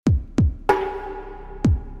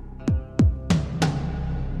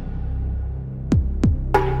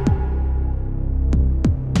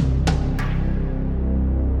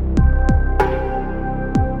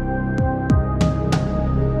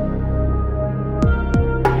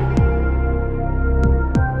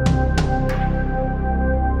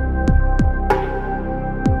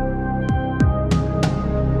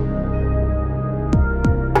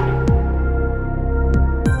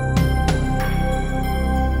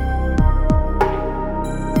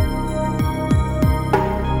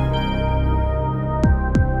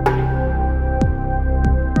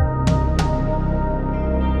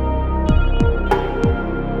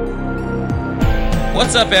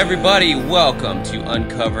What's up, everybody? Welcome to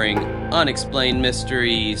Uncovering Unexplained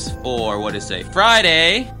Mysteries for,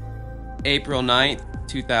 Friday, April 9th,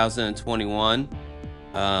 2021.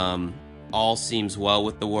 All seems well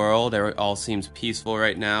with the world. All seems peaceful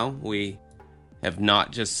right now. We have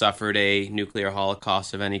not just suffered a nuclear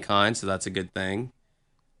holocaust of any kind, so that's a good thing.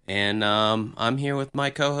 And I'm here with my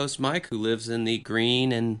co-host Mike, who lives in the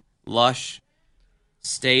green and lush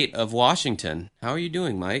state of Washington. How are you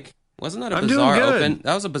doing, Mike? Wasn't that a bizarre open?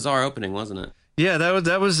 That was a bizarre opening, wasn't it? Yeah,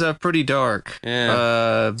 that was pretty dark.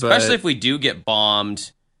 Yeah, especially if we do get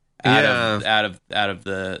bombed out of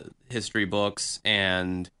the history books,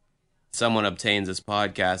 and someone obtains this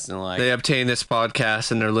podcast and they obtain this podcast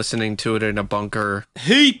and they're listening to it in a bunker.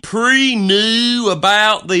 He knew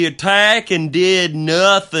about the attack and did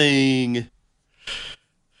nothing.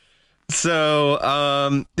 So,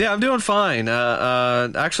 yeah, I'm doing fine.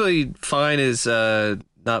 Actually, fine is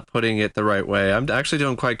not putting it the right way. I'm actually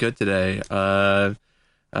doing quite good today.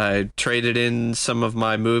 I traded in some of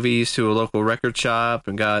my movies to a local record shop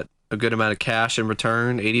and got a good amount of cash in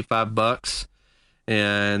return, $85.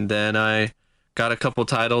 And then I got a couple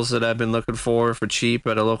titles that I've been looking for cheap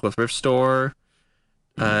at a local thrift store,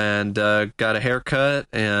 and got a haircut,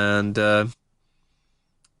 and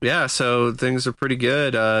yeah, so things are pretty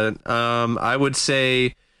good. I would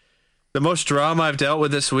say the most drama I've dealt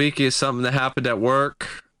with this week is something that happened at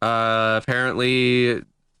work. Apparently,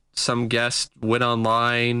 some guest went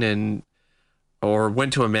online or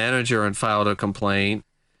went to a manager and filed a complaint.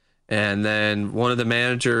 And then one of the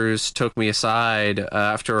managers took me aside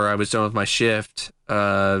after I was done with my shift,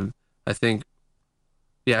 earlier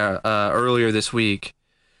this week,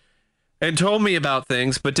 and told me about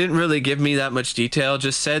things, but didn't really give me that much detail.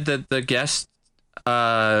 Just said that the guest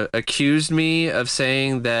accused me of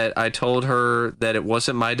saying that I told her that it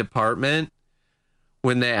wasn't my department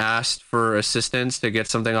when they asked for assistance to get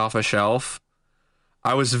something off a shelf.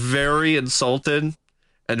 I was very insulted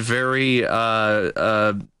and very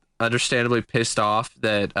understandably pissed off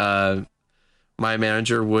that my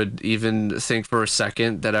manager would even think for a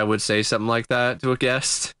second that I would say something like that to a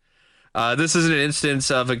guest. This is an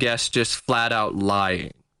instance of a guest just flat out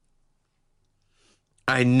lying.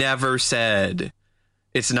 I never said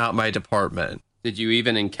it's not my department. Did you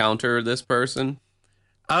even encounter this person?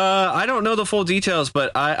 I don't know the full details,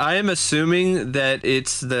 but I am assuming that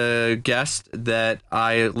it's the guest that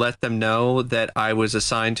I let them know that I was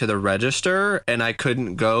assigned to the register and I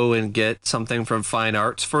couldn't go and get something from Fine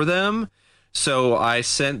Arts for them. So I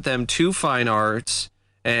sent them to Fine Arts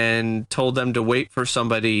and told them to wait for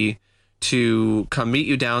somebody to come meet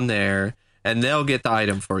you down there, and they'll get the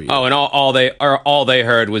item for you. Oh, and all they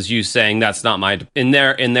heard was you saying that's not my in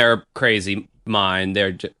their crazy mind.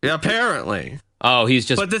 Yeah, apparently. Oh, he's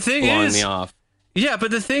just blowing me off. Yeah, but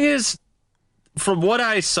the thing is, from what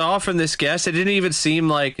I saw from this guest, it didn't even seem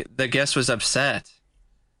like the guest was upset.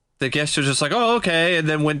 The guest was just like, "Oh, okay," and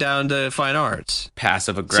then went down to Fine Arts.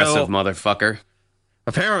 Passive aggressive motherfucker.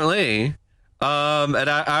 Apparently. And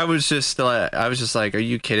I was just like, are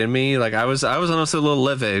you kidding me? Like, I was honestly a little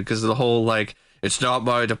livid because of the whole, like, it's not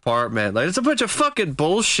my department. Like, it's a bunch of fucking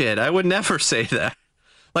bullshit. I would never say that.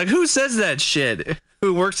 Like, who says that shit?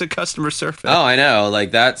 Who works at customer service? Oh, I know.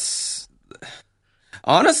 Like, that's...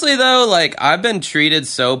 Honestly, though, like, I've been treated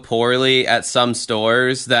so poorly at some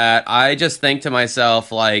stores that I just think to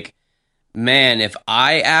myself, like, man, if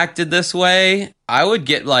I acted this way, I would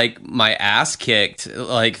get, like, my ass kicked,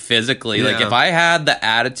 like, physically. Yeah. Like, if I had the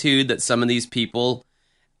attitude that some of these people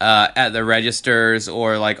at the registers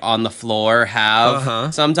or, like, on the floor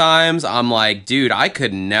have sometimes, I'm like, dude, I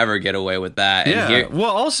could never get away with that. Yeah,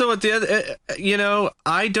 well, also, at the end,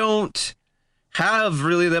 I don't have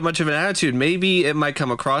really that much of an attitude. Maybe it might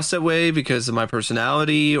come across that way because of my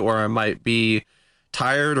personality, or I might be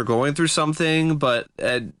tired or going through something, but...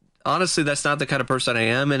 honestly, that's not the kind of person I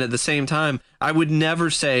am, and at the same time, I would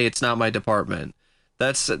never say it's not my department.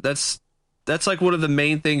 That's like one of the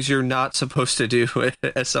main things you're not supposed to do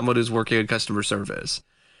as someone who's working in customer service.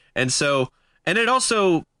 And it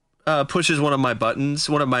also pushes one of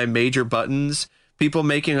my major buttons, people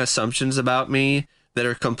making assumptions about me that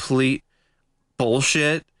are complete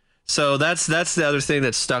bullshit. So that's the other thing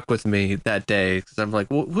that stuck with me that day, because I'm like,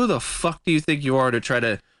 who the fuck do you think you are to try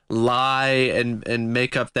to lie and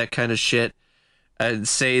make up that kind of shit and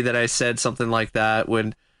say that I said something like that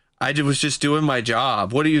when I was just doing my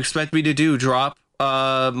job? What do you expect me to do? Drop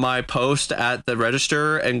my post at the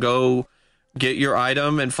register and go get your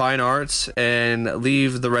item in Fine Arts and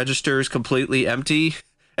leave the registers completely empty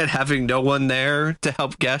and having no one there to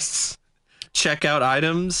help guests check out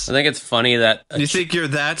items? I think it's funny that... You think you're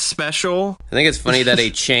that special? I think it's funny that a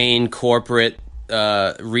chain corporate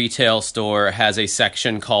retail store has a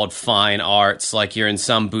section called fine arts, like you're in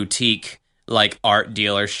some boutique like art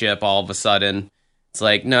dealership all of a sudden. It's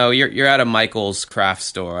like, no, you're at a Michael's craft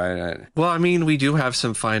store. Well, I mean, we do have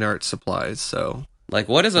some fine art supplies, so like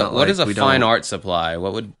what is a fine art supply?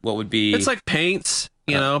 What would be? It's like paints,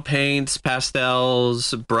 paints,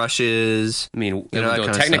 pastels, brushes. I mean,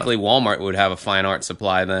 technically Walmart would have a fine art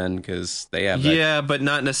supply then, because they have that. Yeah, but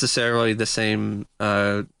not necessarily the same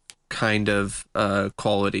kind of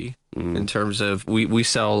quality in terms of we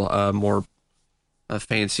sell more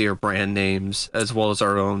fancier brand names as well as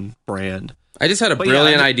our own brand. I just had a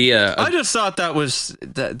brilliant idea. I just thought that was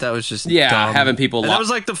just dumb. Having people. That was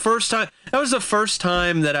like the first time. That was the first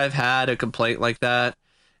time that I've had a complaint like that,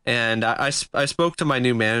 and I spoke to my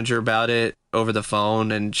new manager about it over the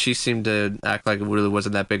phone, and she seemed to act like it really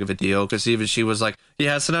wasn't that big of a deal, because even she was like,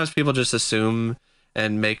 "Yeah, sometimes people just assume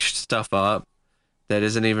and make stuff up that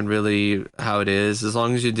isn't even really how it is. As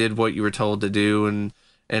long as you did what you were told to do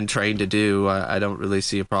and trained to do, I don't really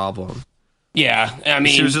see a problem." Yeah, I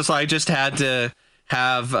mean, she was just like, just had to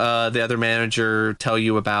have the other manager tell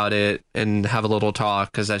you about it and have a little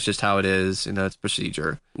talk, because that's just how it is. It's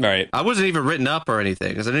procedure. Right. I wasn't even written up or anything,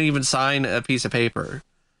 because I didn't even sign a piece of paper.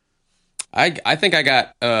 I think I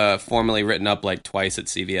got formally written up like twice at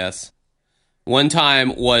CVS. One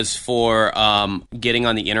time was for getting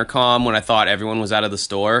on the intercom when I thought everyone was out of the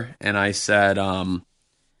store, and I said,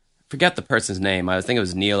 forget the person's name. I think it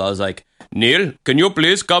was Neil. I was like, "Neil, can you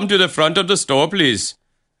please come to the front of the store, please?"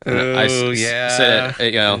 And said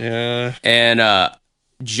it, Yeah. And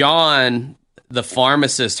John, the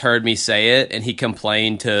pharmacist, heard me say it, and he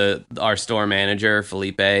complained to our store manager,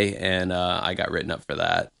 Felipe, and I got written up for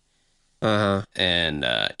that. And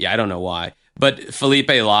I don't know why. But Felipe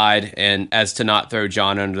lied, and as to not throw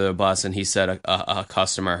John under the bus, and he said a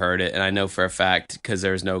customer heard it, and I know for a fact because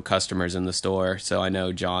there's no customers in the store, so I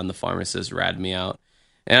know John, the pharmacist, ratted me out.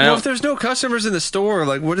 And if there's no customers in the store,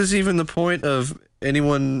 like, what is even the point of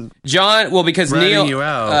anyone? John, well, because Neil, you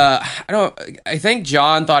out? I think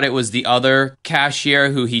John thought it was the other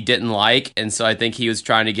cashier who he didn't like, and so I think he was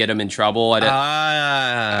trying to get him in trouble.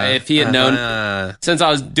 If he had known, since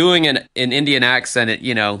I was doing an Indian accent,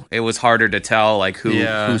 it was harder to tell like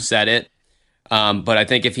who said it. But I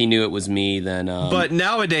think if he knew it was me, then. But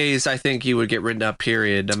nowadays, I think you would get written up.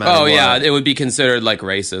 Period. No matter what. Yeah, it would be considered like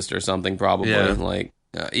racist or something, probably. Yeah. Like,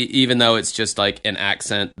 even though it's just like an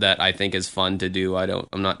accent that I think is fun to do,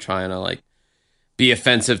 I'm not trying to like be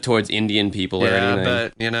offensive towards Indian people or anything.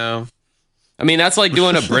 But I mean, that's like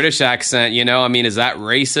doing a British accent. I mean, is that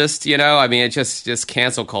racist? I mean, it's just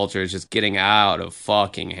cancel culture is just getting out of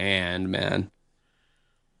fucking hand, man.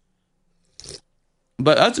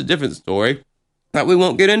 But that's a different story that we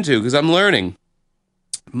won't get into because I'm learning.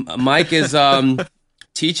 Mike is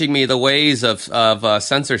teaching me the ways of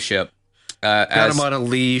censorship. Got him on a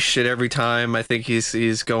leash, and every time I think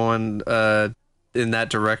he's going in that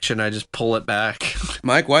direction, I just pull it back.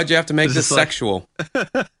 Mike, why'd you have to make this sexual?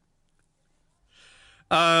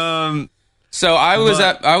 So I was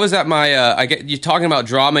at my you're talking about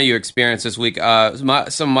drama you experienced this week. Some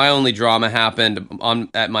of my only drama happened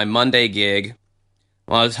at my Monday gig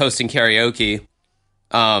while I was hosting karaoke.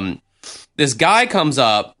 This guy comes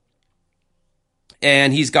up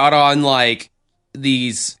and he's got on like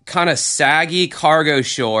these kind of saggy cargo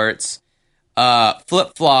shorts,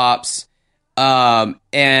 flip-flops,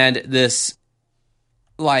 and this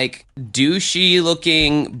like douchey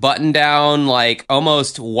looking button down, like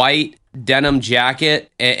almost white denim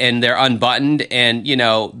jacket, and they're unbuttoned, and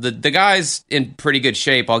the guy's in pretty good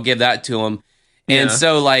shape, I'll give that to him. And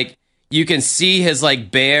so like you can see his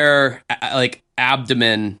like bare like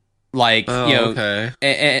abdomen, like okay.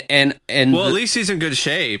 and well, at least he's in good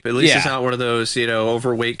shape. At least he's not one of those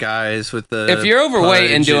overweight guys with the. If you're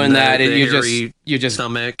overweight and doing that, and you're just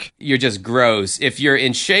stomach, you're just gross. If you're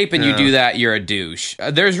in shape and you do that, you're a douche.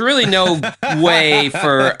 There's really no way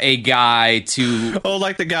for a guy to. Oh,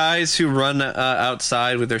 like the guys who run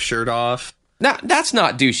outside with their shirt off. Now, that's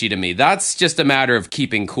not douchey to me. That's just a matter of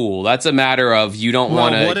keeping cool. That's a matter of you don't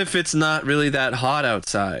want to... What if it's not really that hot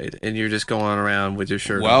outside and you're just going around with your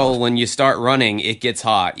shirt off? off? When you start running, it gets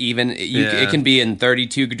hot. It can be in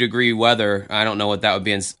 32-degree weather. I don't know what that would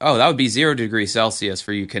be. That would be 0 degrees Celsius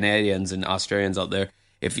for you Canadians and Australians out there.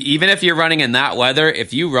 Even if you're running in that weather,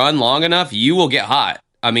 if you run long enough, you will get hot.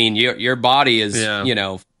 I mean, your body is,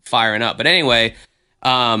 firing up. But anyway...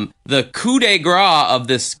 the coup de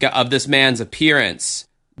grace of this man's appearance,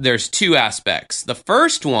 there's two aspects. The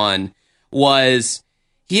first one was,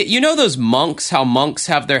 those monks, how monks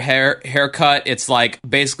have their haircut? It's like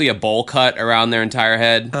basically a bowl cut around their entire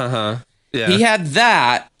head. Yeah. He had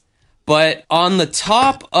that, but on the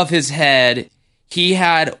top of his head, he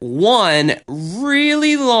had one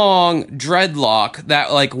really long dreadlock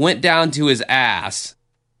that like went down to his ass.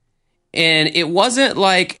 And it wasn't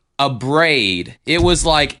like a braid. It was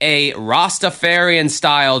like a Rastafarian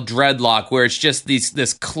style dreadlock where it's just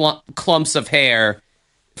this clumps of hair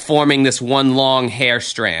forming this one long hair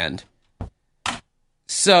strand.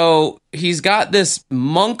 So he's got this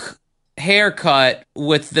monk haircut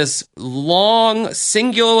with this long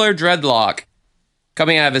singular dreadlock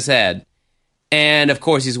coming out of his head. And of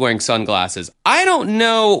course he's wearing sunglasses. I don't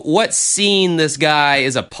know what scene this guy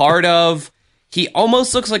is a part of. He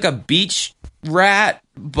almost looks like a beach rat,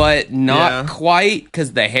 but not quite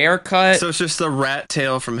because the haircut. So it's just the rat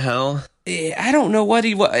tail from hell. I don't know what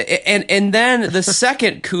he was. And then the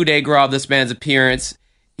second coup de grace of this man's appearance,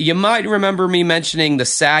 you might remember me mentioning the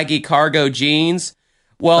saggy cargo jeans.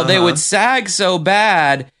 Well, they would sag so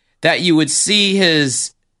bad that you would see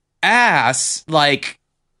his ass like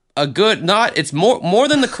a good, not, it's more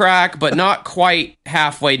than the crack, but not quite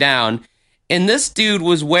halfway down. And this dude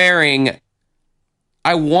was wearing,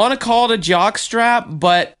 I want to call it a jock strap,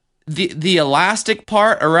 but the elastic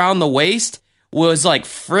part around the waist was like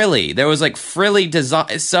frilly. There was like frilly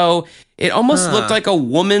design. So it almost looked like a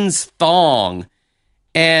woman's thong.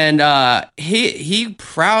 And he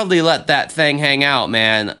proudly let that thing hang out,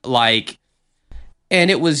 man. Like, and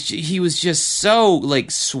he was just so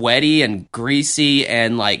like sweaty and greasy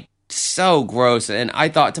and like so gross. And I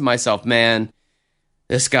thought to myself, man,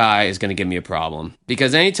 this guy is going to give me a problem.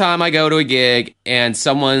 Because anytime I go to a gig and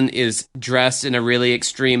someone is dressed in a really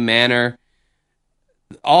extreme manner,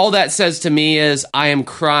 all that says to me is I am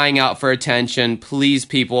crying out for attention. Please,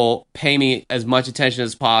 people, pay me as much attention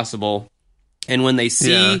as possible. And when they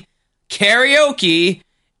see karaoke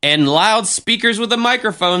and loudspeakers with a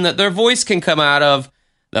microphone that their voice can come out of,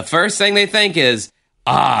 the first thing they think is,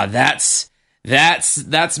 that's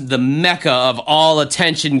the mecca of all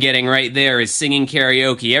attention getting right there is singing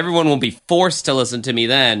karaoke. Everyone will be forced to listen to me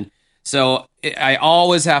then. So I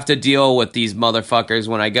always have to deal with these motherfuckers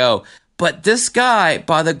when I go. But this guy,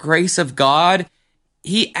 by the grace of God,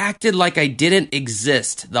 he acted like I didn't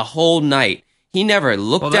exist the whole night. He never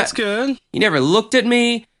looked at. That's good. He never looked at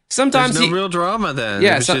me. Sometimes there's no real drama then.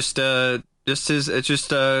 Yeah, it's just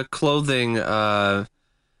a clothing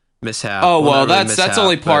mishap. Oh well, that's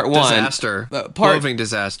only part one. Disaster. Clothing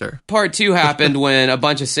disaster. Part two happened when a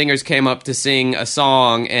bunch of singers came up to sing a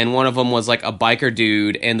song, and one of them was like a biker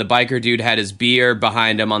dude, and the biker dude had his beer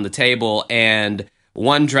behind him on the table, and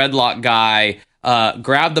one dreadlock guy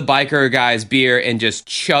grabbed the biker guy's beer and just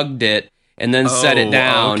chugged it, and then set it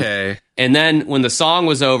down. Okay. And then when the song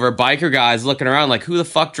was over, biker guy's looking around like, who the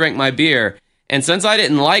fuck drank my beer? And since I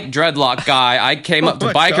didn't like Dreadlock Guy, I came up to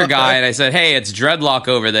Biker Guy and I said, hey, it's Dreadlock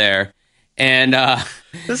over there. And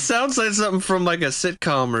this sounds like something from like a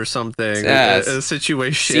sitcom or something. Yeah, a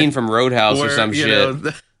situation. Scene from Roadhouse or some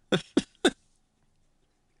shit.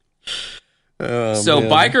 So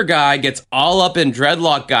man. Biker Guy gets all up in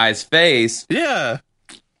Dreadlock Guy's face. Yeah.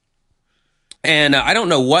 And I don't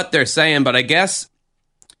know what they're saying, but I guess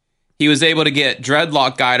he was able to get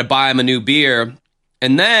Dreadlock Guy to buy him a new beer.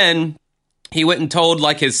 And then he went and told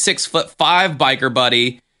like his 6'5" biker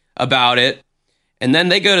buddy about it. And then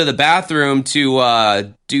they go to the bathroom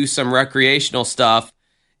to do some recreational stuff.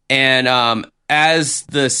 And as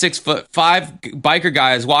the 6'5" biker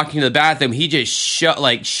guy is walking to the bathroom, he just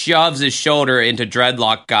shoves his shoulder into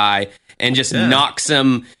Dreadlock Guy and just knocks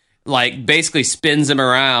him, like basically spins him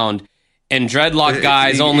around. And Dreadlock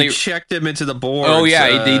Guy's he checked him into the boards. Oh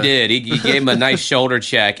yeah, he did. He gave him a nice shoulder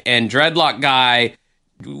check. And Dreadlock Guy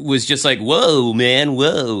was just like, whoa, man,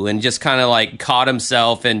 whoa. And just kind of like caught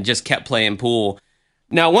himself and just kept playing pool.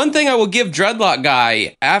 Now, one thing I will give Dreadlock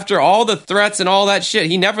Guy, after all the threats and all that shit,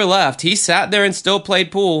 he never left. He sat there and still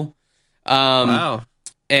played pool. Wow.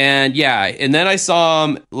 And yeah, and then I saw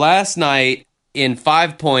him last night in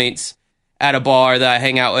 5 Points at a bar that I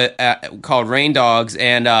hang out with called Rain Dogs,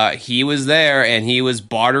 and he was there, and he was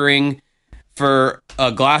bartering for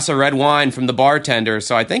a glass of red wine from the bartender.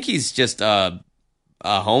 So I think he's just a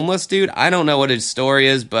homeless dude. I don't know what his story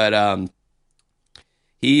is, but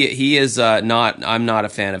he is not. I'm not a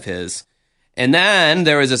fan of his. And then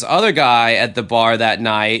there was this other guy at the bar that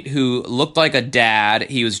night who looked like a dad.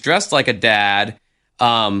 He was dressed like a dad.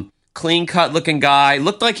 Clean cut looking guy.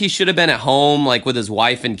 Looked like he should have been at home, like with his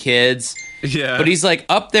wife and kids. Yeah. But he's like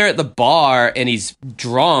up there at the bar and he's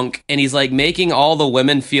drunk and he's like making all the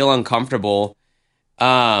women feel uncomfortable.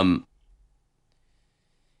 And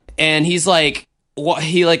he's like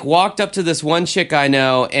he like walked up to this one chick I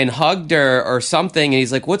know and hugged her or something, and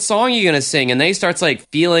he's like, "What song are you gonna sing?" And then he starts like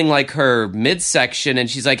feeling like her midsection, and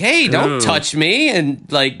she's like, "Hey, don't touch me," and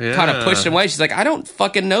like kind of pushed him away. She's like, "I don't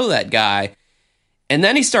fucking know that guy." And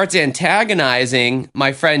then he starts antagonizing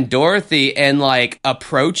my friend Dorothy and like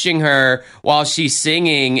approaching her while she's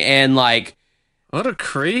singing, and like, what a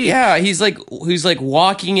creep. Yeah, he's like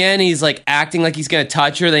walking in, he's like acting like he's gonna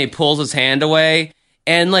touch her, then he pulls his hand away.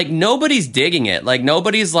 And like nobody's digging it, like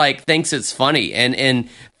nobody's like thinks it's funny, and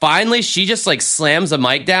finally she just like slams the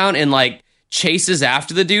mic down and like chases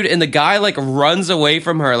after the dude, and the guy like runs away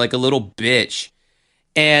from her like a little bitch,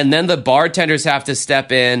 and then the bartenders have to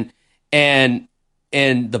step in, and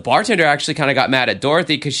the bartender actually kind of got mad at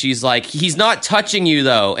Dorothy because she's like, "He's not touching you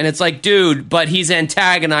though," and it's like, dude, but he's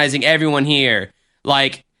antagonizing everyone here,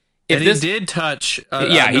 like. And he did touch.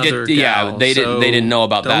 He did. Yeah, they didn't know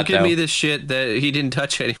about that. Don't give me the shit that he didn't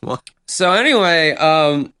touch anyone. So anyway,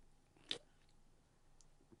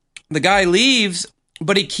 the guy leaves,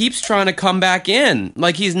 but he keeps trying to come back in.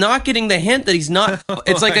 Like he's not getting the hint that he's not.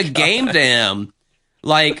 It's like a game to him.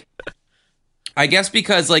 Like, I guess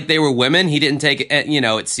because like they were women, he didn't take it,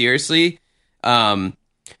 it seriously. But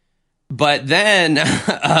then,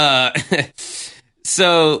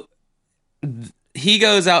 so. He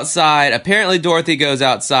goes outside. Apparently, Dorothy goes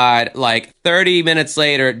outside. Like 30 minutes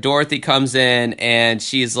later, Dorothy comes in and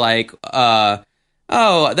she's like, "Oh,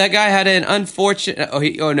 that guy had an unfortunate."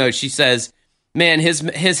 Oh no, she says, "Man,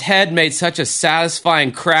 his head made such a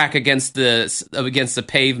satisfying crack against the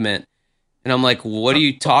pavement." And I'm like, "What are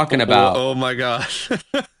you talking about?" Oh my gosh!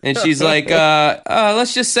 And she's like,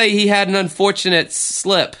 "Let's just say he had an unfortunate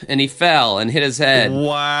slip and he fell and hit his head."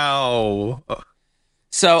 Wow.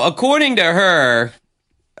 So, according to her,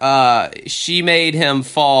 she made him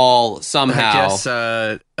fall somehow.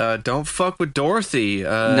 I guess, don't fuck with Dorothy.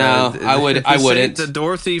 No, I wouldn't. The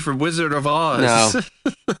Dorothy from Wizard of Oz. No,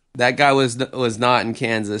 that guy was not in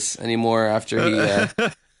Kansas anymore after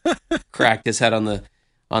he cracked his head on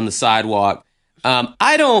the sidewalk.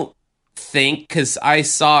 I don't think, because I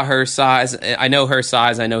saw her size. I know her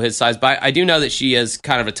size. I know his size. But I do know that she is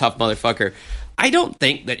kind of a tough motherfucker. I don't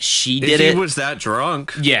think that she did it. If he was that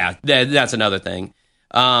drunk. Yeah, that's another thing.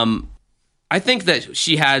 I think that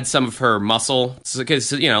she had some of her muscle,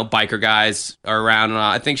 because, biker guys are around, and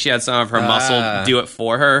I think she had some of her muscle do it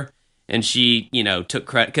for her, and she, took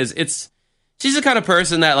credit, because she's the kind of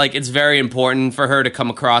person that, like, it's very important for her to come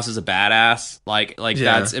across as a badass. Like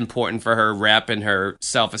that's important for her rep and her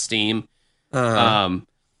self-esteem.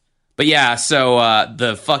 But yeah, so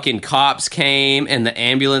the fucking cops came and the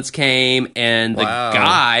ambulance came, and the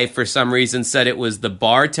guy, for some reason, said it was the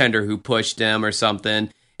bartender who pushed him or something.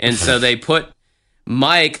 And so they put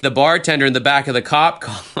Mike, the bartender, in the back of the cop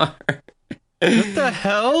car. What the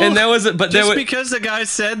hell? And because the guy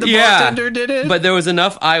said the bartender did it? But there was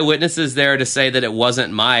enough eyewitnesses there to say that it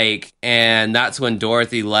wasn't Mike, and that's when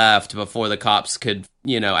Dorothy left before the cops could,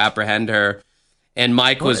 apprehend her. And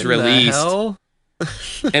Mike was released. The hell?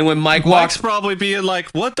 And when Mike's probably being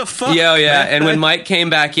like, "What the fuck?" Yeah. And when Mike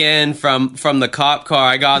came back in from the cop car,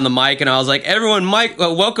 I got on the mic and I was like, "Everyone,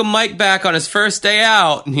 welcome Mike back on his first day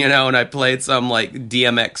out." And I played some like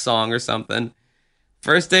DMX song or something.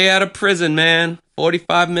 First day out of prison, man.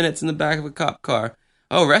 45 minutes in the back of a cop car.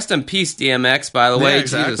 Oh, rest in peace, DMX. By the way,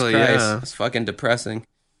 exactly, Jesus Christ, it's fucking depressing.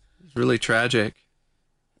 It's really tragic.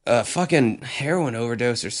 Fucking heroin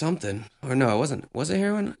overdose or something. Or no, it wasn't. Was it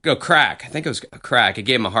heroin? Crack. I think it was crack. It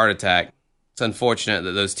gave him a heart attack. It's unfortunate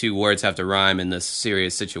that those two words have to rhyme in this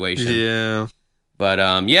serious situation. Yeah. But,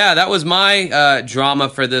 that was my drama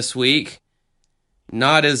for this week.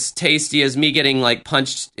 Not as tasty as me getting, like,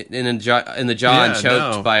 punched in the jaw and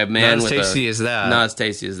choked by a man with a... Not as tasty as that. Not as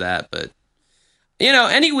tasty as that, but...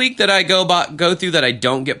 any week that I go through that I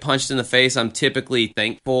don't get punched in the face, I'm typically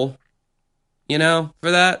thankful,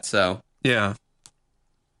 for that, so. Yeah.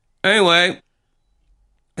 Anyway,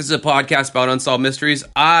 this is a podcast about unsolved mysteries.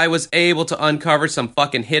 I was able to uncover some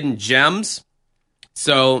fucking hidden gems,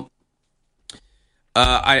 so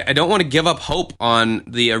I don't want to give up hope on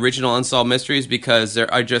the original Unsolved Mysteries, because there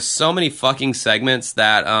are just so many fucking segments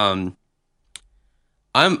that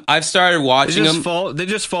I've started watching them. They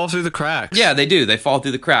just fall through the cracks. Yeah, they do. They fall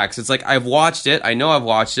through the cracks. It's like I've watched it. I know I've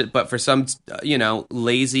watched it, but for some,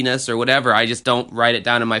 laziness or whatever, I just don't write it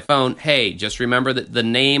down on my phone. Hey, just remember the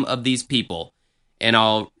name of these people, and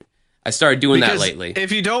I started doing that lately.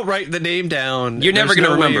 If you don't write the name down, you're never going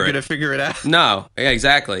to remember it. You're going to figure it out. No, yeah,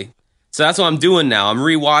 exactly. So that's what I'm doing now. I'm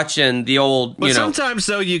rewatching the old, But sometimes,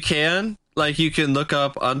 though, you can. Like, you can look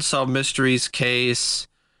up Unsolved Mysteries case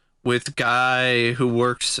with guy who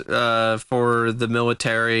works for the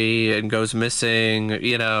military and goes missing,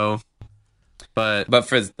 you know. But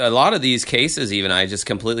for a lot of these cases, even I just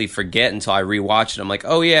completely forget until I rewatch it. I'm like,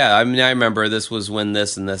 oh yeah, I mean, I remember this was when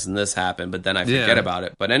this and this and this happened, but then I forget about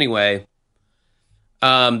it. But anyway,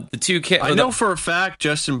 the two kids. I know for a fact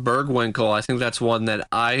Justin Bergwinkle. I think that's one that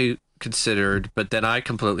I considered, but then I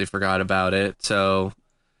completely forgot about it. So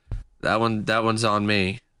that one's on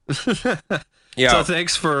me. Yeah. So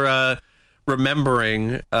thanks for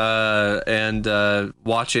remembering and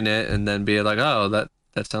watching it, and then being like, oh, that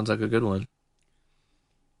sounds like a good one.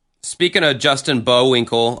 Speaking of Justin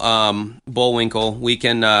Bullwinkle, we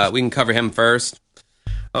can cover him first.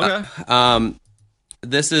 Okay.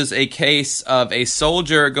 This is a case of a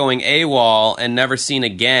soldier going AWOL and never seen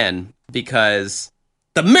again because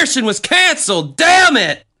the mission was canceled. Damn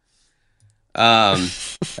it!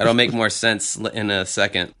 That'll make more sense in a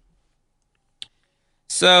second.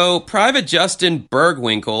 So, Private Justin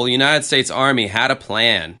Bergwinkle, United States Army, had a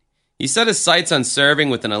plan. He set his sights on serving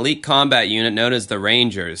with an elite combat unit known as the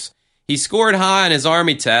Rangers. He scored high on his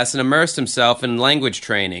Army test and immersed himself in language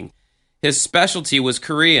training. His specialty was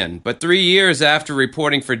Korean, but 3 years after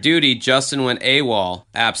reporting for duty, Justin went AWOL,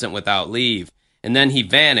 absent without leave, and then he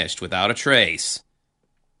vanished without a trace.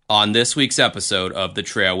 On this week's episode of The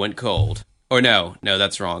Trail Went Cold. Or no,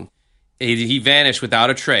 that's wrong. He vanished without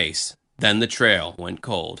a trace, then the trail went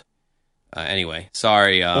cold. Anyway,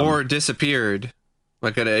 sorry. Or disappeared.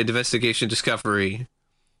 Like an investigation discovery.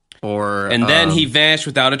 And then he vanished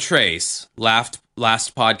without a trace. Last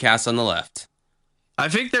podcast on the left. I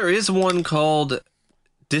think there is one called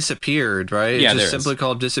Disappeared, right? Yeah, it's just there is. simply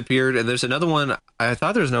called Disappeared. And there's another one. I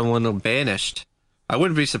thought there was another one called Vanished. I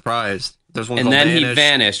wouldn't be surprised. There's one and called then Vanished, he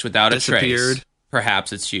vanished without a Disappeared. trace.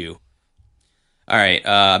 Perhaps it's you. All right,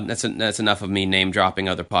 that's enough of me name dropping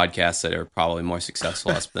other podcasts that are probably more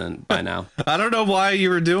successful than by now. I don't know why you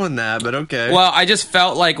were doing that, but okay. Well, I just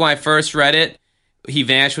felt like when I first read it, he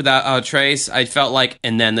vanished without a trace. I felt like,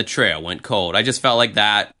 and then the trail went cold. I just felt like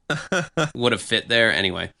that would have fit there.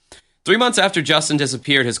 Anyway, 3 months after Justin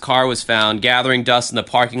disappeared, his car was found gathering dust in the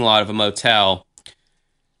parking lot of a motel.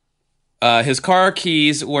 His car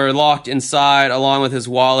keys were locked inside, along with his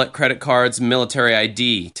wallet, credit cards, and military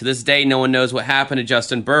ID. To this day, no one knows what happened to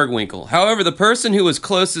Justin Bergwinkle. However, the person who was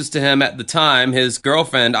closest to him at the time, his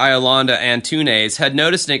girlfriend, Iolanda Antunes, had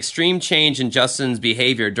noticed an extreme change in Justin's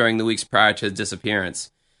behavior during the weeks prior to his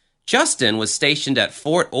disappearance. Justin was stationed at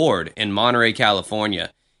Fort Ord in Monterey,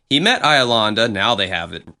 California. He met Iolanda, now they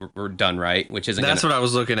have it done right, which isn't That's what I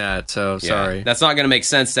was looking at, so yeah, sorry. that's not going to make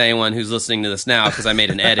sense to anyone who's listening to this now because I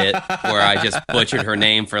made an edit where I just butchered her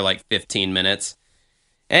name for like 15 minutes.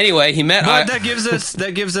 Anyway, he met... But that gives us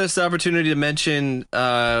the opportunity to mention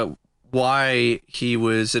why he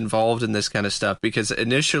was involved in this kind of stuff, because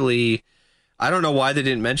initially, I don't know why they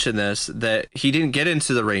didn't mention this, that he didn't get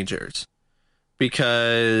into the Rangers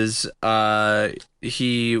because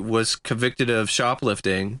he was convicted of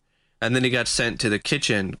shoplifting, and then he got sent to the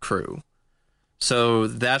kitchen crew. So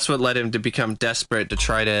that's what led him to become desperate to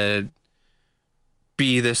try to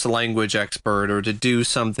be this language expert or to do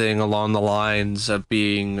something along the lines of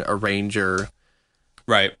being a ranger.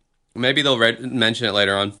 Right. Maybe they'll mention it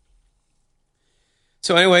later on.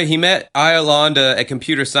 So anyway, he met Iolanda, a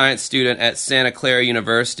computer science student at Santa Clara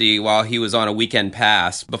University, while he was on a weekend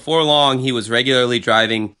pass. Before long, he was regularly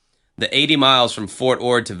driving the 80 miles from Fort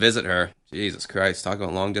Ord to visit her. Jesus Christ, talk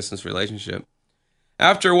about long-distance relationship.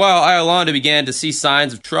 After a while, Iolanda began to see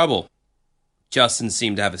signs of trouble. Justin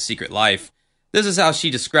seemed to have a secret life. This is how she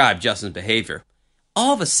described Justin's behavior.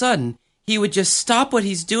 All of a sudden, he would just stop what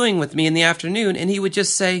he's doing with me in the afternoon, and he would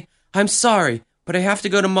just say, "I'm sorry, but I have to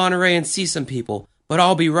go to Monterey and see some people. But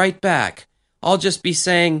I'll be right back." I'll just be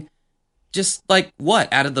saying, just like,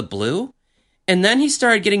 what, out of the blue? And then he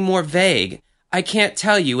started getting more vague. "I can't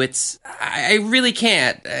tell you, I really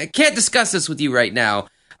can't. I can't discuss this with you right now.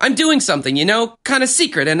 I'm doing something, kind of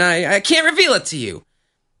secret, and I can't reveal it to you."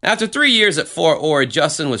 After 3 years at Fort Ord,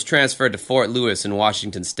 Justin was transferred to Fort Lewis in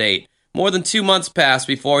Washington State. More than 2 months passed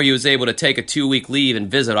before he was able to take a 2-week leave and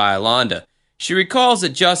visit Iolanda. She recalls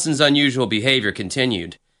that Justin's unusual behavior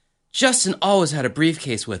continued. "Justin always had a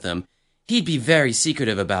briefcase with him. He'd be very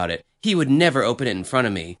secretive about it. He would never open it in front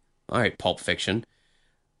of me." All right, Pulp Fiction.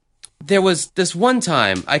 "There was this one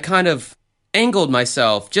time I kind of angled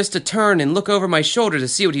myself just to turn and look over my shoulder to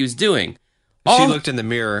see what he was doing. She looked in the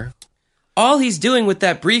mirror. All he's doing with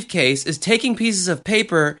that briefcase is taking pieces of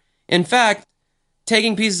paper, in fact,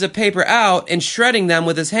 taking pieces of paper out and shredding them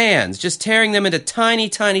with his hands, just tearing them into tiny,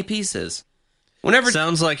 tiny pieces.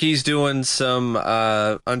 Sounds like he's doing some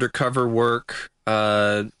undercover work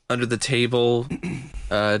under the table,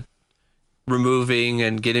 removing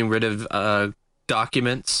and getting rid of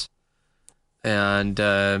documents, and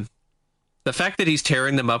the fact that he's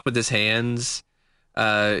tearing them up with his hands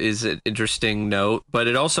is an interesting note. But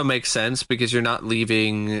it also makes sense because you're not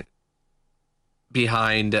leaving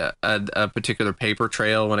behind a particular paper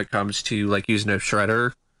trail when it comes to like using a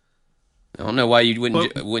shredder. I don't know why you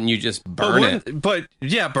wouldn't you just burn it? But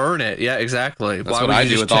yeah, burn it. Yeah, exactly. That's why what would I you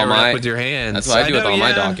do just with all tear it my up with your hands. That's what I do with all my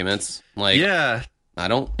yeah. documents. Like, Yeah, I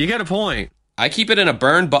don't. you got a point. I keep it in a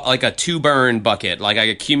like a 2-burn bucket. Like I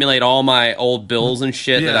accumulate all my old bills and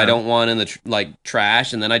shit that I don't want in the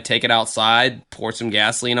trash, and then I take it outside, pour some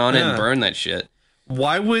gasoline on it, and burn that shit.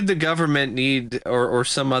 Why would the government need, or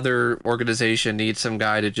some other organization need some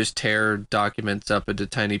guy to just tear documents up into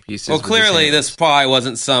tiny pieces? Well, clearly this probably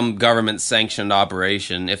wasn't some government-sanctioned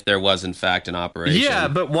operation, if there was in fact an operation. Yeah,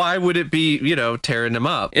 but why would it be, tearing them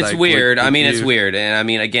up? It's like, weird. It's weird. And I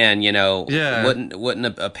mean, again, Yeah.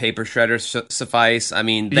 wouldn't a paper shredder suffice? I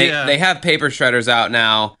mean, they have paper shredders out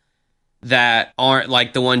now that aren't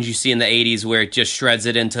like the ones you see in the 80s where it just shreds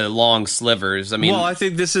it into long slivers. I mean, well, I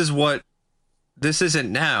think this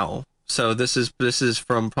isn't now. So this is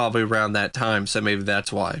from probably around that time. So maybe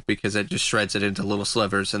that's why, because it just shreds it into little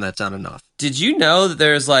slivers, and that's not enough. Did you know that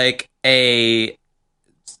there's like a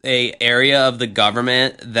area of the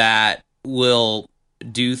government that will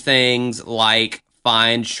do things like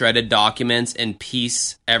find shredded documents and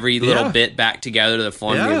piece every little bit back together to the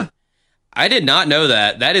form? Yeah. I did not know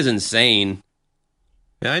that. That is insane.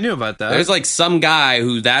 Yeah, I knew about that. There's like some guy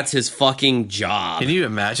who that's his fucking job. Can you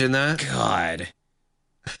imagine that? God.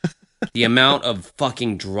 The amount of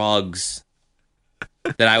fucking drugs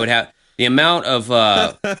that I would have. The amount of,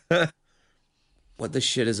 what the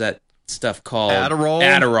shit is that stuff called?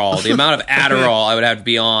 Adderall? The amount of Adderall I would have to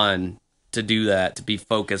be on to do that, to be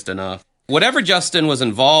focused enough. Whatever Justin was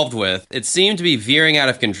involved with, it seemed to be veering out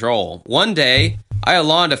of control. One day,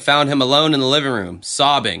 Iolanda found him alone in the living room,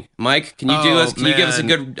 sobbing. Mike, can you give us a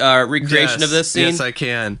good recreation of this scene? Yes, I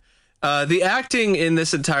can. The acting in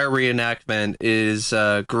this entire reenactment is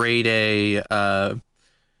grade A.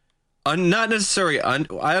 Not necessarily.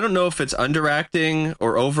 I don't know if it's underacting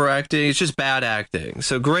or overacting. It's just bad acting.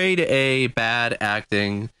 So grade A, bad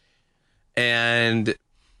acting, and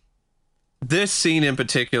this scene in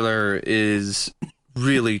particular is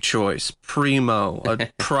really choice, primo, a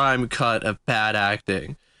prime cut of bad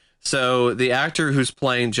acting. So the actor who's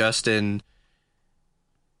playing Justin,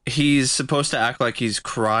 he's supposed to act like he's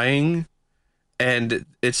crying, and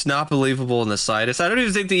it's not believable in the slightest. I don't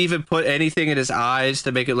even think they even put anything in his eyes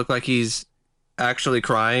to make it look like he's actually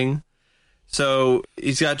crying. So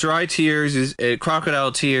he's got dry tears, he's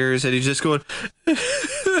crocodile tears, and he's just going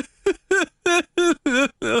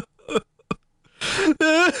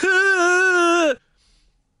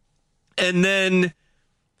and then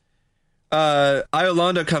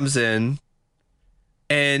Iolanda comes in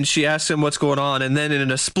and she asks him what's going on, and then in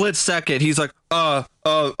a split second he's like, I'm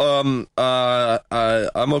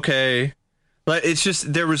okay. Like, it's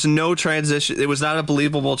just, there was no transition. It was not a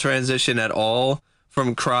believable transition at all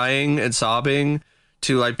from crying and sobbing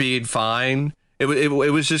to like being fine. It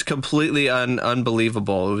was just completely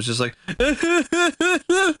unbelievable. It was just like,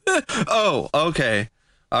 oh, okay.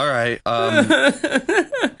 All right.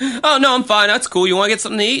 Oh, no, I'm fine. That's cool. You want to get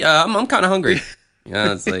something to eat? I'm kind of hungry.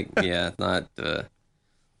 It's like, yeah, not...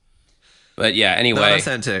 But yeah, anyway. Not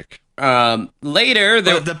authentic. Later...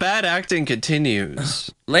 the bad acting continues.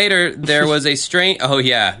 Later, there was a strange... Oh,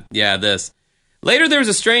 yeah, this. Later, there was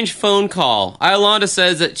a strange phone call. Iolanda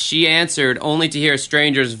says that she answered only to hear a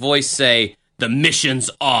stranger's voice say, "The mission's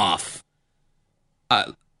off."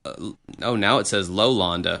 Now it says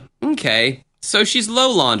Lolanda. Okay, so she's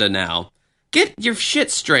Lolanda now. Get your shit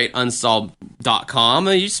straight, Unsolved.com.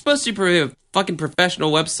 You're supposed to be a fucking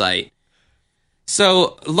professional website.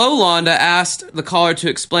 So Lolanda asked the caller to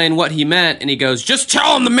explain what he meant, and he goes, "Just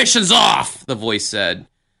tell him the mission's off," the voice said.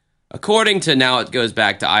 According to, now it goes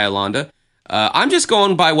back to Iolanda. I'm just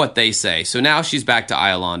going by what they say. So now she's back to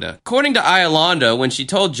Iolanda. According to Iolanda, when she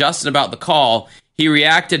told Justin about the call, he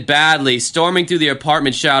reacted badly, storming through the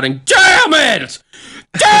apartment shouting, "Damn it!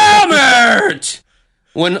 Damn it!"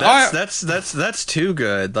 When that's too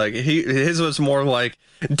good. Like, his was more like,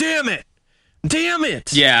 "Damn it! Damn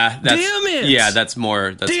it!" Yeah, damn it! Yeah, that's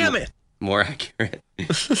more. Damn it! More accurate.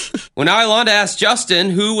 When Iolanda asked Justin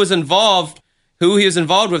who he was involved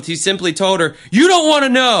with, he simply told her, "You don't want to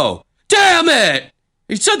know. Damn it!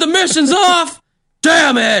 He said the mission's off.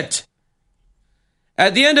 Damn it!"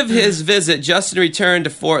 At the end of his visit, Justin returned to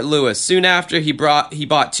Fort Lewis. Soon after, he bought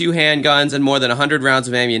 2 handguns and more than 100 rounds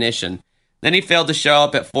of ammunition. Then he failed to show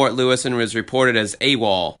up at Fort Lewis and was reported as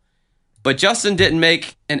AWOL. But Justin didn't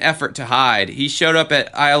make an effort to hide. He showed up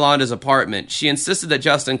at Yolanda's apartment. She insisted that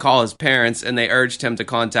Justin call his parents, and they urged him to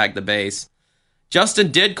contact the base.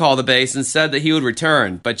 Justin did call the base and said that he would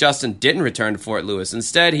return, but Justin didn't return to Fort Lewis.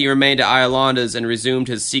 Instead, he remained at Yolanda's and resumed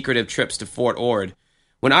his secretive trips to Fort Ord.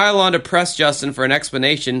 When Yolanda pressed Justin for an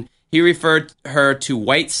explanation, he referred her to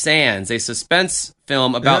White Sands, a suspense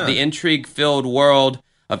film about the intrigue-filled world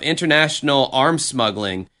of international arms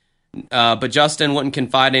smuggling. But Justin wouldn't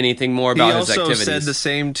confide anything more about his activities. He also said the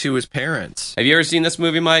same to his parents. Have you ever seen this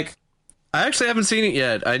movie, Mike? I actually haven't seen it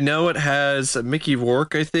yet. I know it has Mickey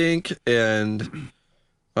Rourke, I think, and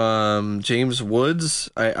James Woods.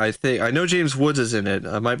 I know James Woods is in it.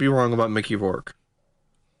 I might be wrong about Mickey Rourke.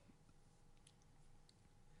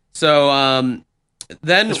 So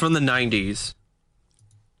then it's from the 90s.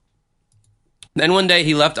 Then one day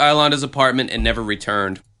he left Yolanda's apartment and never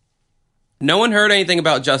returned. No one heard anything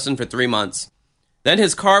about Justin for 3 months. Then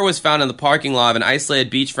his car was found in the parking lot of an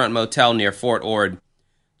isolated beachfront motel near Fort Ord.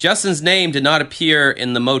 Justin's name did not appear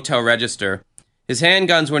in the motel register. His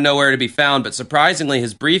handguns were nowhere to be found, but surprisingly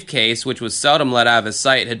his briefcase, which was seldom let out of his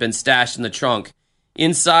sight, had been stashed in the trunk.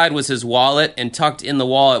 Inside was his wallet, and tucked in the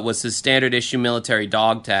wallet was his standard-issue military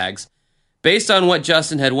dog tags. Based on what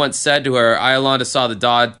Justin had once said to her, Yolanda saw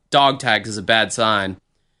the dog tags as a bad sign.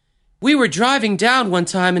 "We were driving down one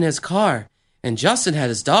time in his car, and Justin had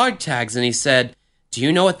his dog tags, and he said, 'Do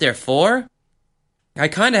you know what they're for?' I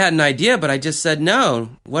kind of had an idea, but I just said,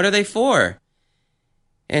 'No, what are they for?'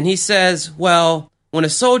 And he says, 'Well, when a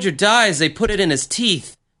soldier dies, they put it in his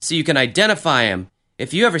teeth so you can identify him.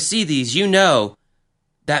 If you ever see these, you know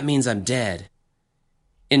that means I'm dead.'"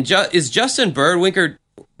 Is Justin Bullwinkle?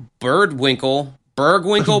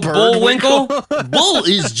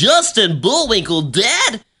 Is Justin Bullwinkle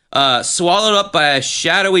dead? Swallowed up by a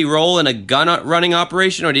shadowy role in a gun-running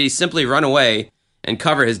operation, or did he simply run away and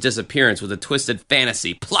cover his disappearance with a twisted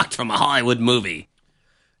fantasy plucked from a Hollywood movie?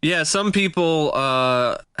 Yeah, some people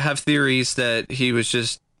have theories that he was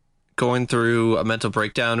just going through a mental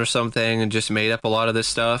breakdown or something and just made up a lot of this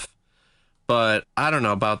stuff. But I don't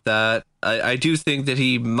know about that. I do think that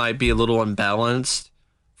he might be a little unbalanced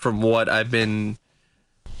from what I've been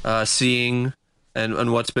seeing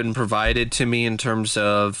and what's been provided to me in terms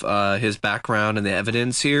of his background and the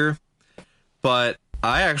evidence here. But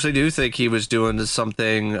I actually do think he was doing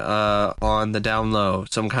something on the down low,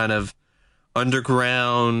 some kind of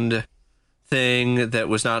underground thing that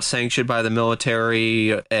was not sanctioned by the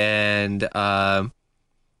military, and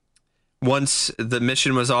once the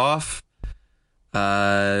mission was off,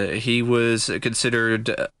 he was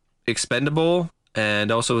considered expendable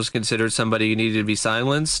and also was considered somebody who needed to be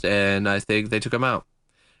silenced, and I think they took him out.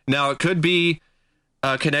 Now, it could be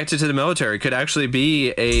connected to the military. It could actually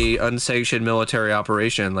be a unsanctioned military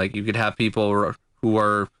operation. Like, you could have people who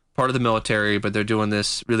are part of the military, but they're doing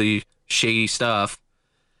this really shady stuff,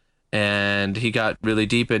 and he got really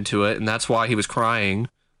deep into it, and that's why he was crying,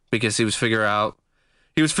 because he was figuring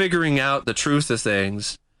out the truth of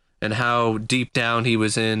things and how deep down he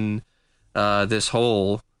was in this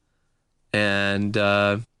hole, and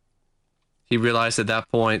he realized at that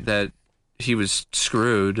point that he was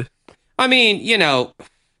screwed. I mean, you know,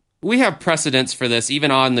 we have precedents for this,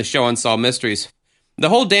 even on the show Unsolved Mysteries. The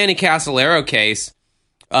whole Danny Casolaro case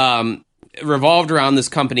revolved around this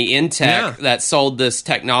company, Intech, that sold this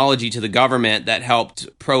technology to the government that helped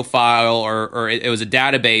profile, or it was a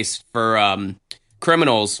database for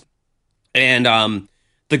criminals. And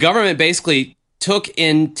the government basically took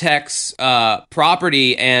Intech's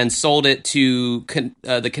property and sold it to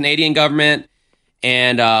the Canadian government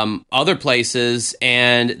and other places,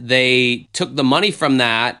 and they took the money from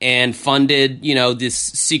that and funded, you know, this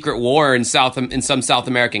secret war in some South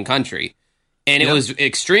American country. And it was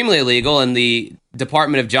extremely illegal, and the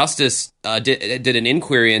Department of Justice did an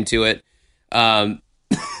inquiry into it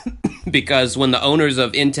because when the owners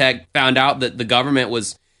of Intech found out that the government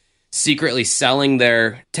was secretly selling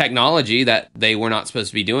their technology, that they were not supposed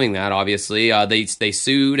to be doing that, obviously, they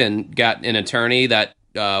sued and got an attorney that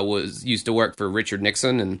used to work for Richard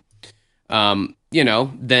Nixon, and you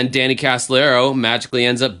know, then Danny Casolaro magically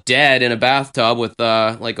ends up dead in a bathtub with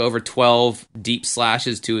like over 12 deep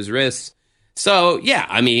slashes to his wrists. So yeah,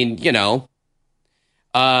 I mean, you know,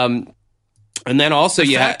 and then also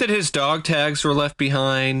the fact that his dog tags were left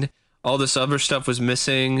behind, all this other stuff was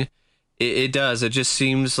missing. It does. It just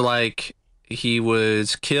seems like he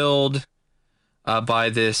was killed by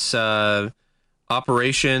this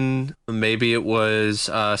operation. Maybe it was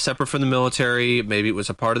separate from the military. Maybe it was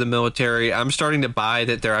a part of the military. I'm starting to buy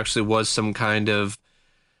that there actually was some kind of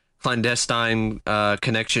clandestine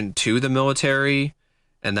connection to the military,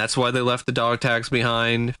 and that's why they left the dog tags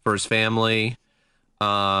behind for his family.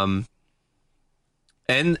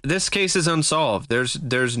 And this case is unsolved.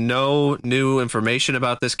 There's no new information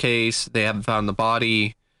about this case. They haven't found the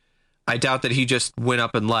body. I doubt that he just went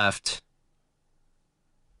up and left.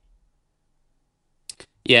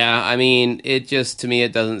 Yeah, I mean, to me,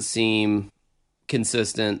 it doesn't seem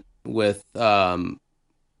consistent with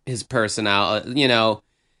his personality. You know,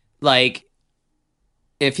 like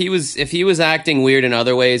if he was acting weird in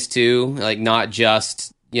other ways too, like not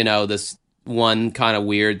just, you know, this one kind of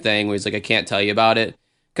weird thing where he's like, I can't tell you about it.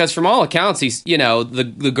 Because from all accounts, he's, you know,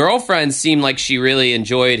 the girlfriend seemed like she really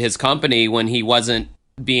enjoyed his company when he wasn't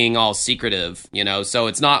being all secretive, you know. So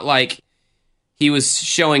it's not like he was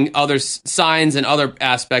showing other signs and other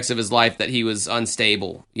aspects of his life that he was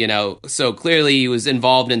unstable, you know. So clearly he was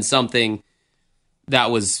involved in something that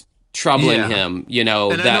was troubling him, you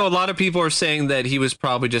know. And I know a lot of people are saying that he was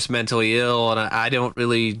probably just mentally ill, and I don't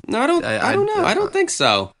really... No, I don't know. I don't think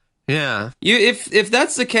so. Yeah. If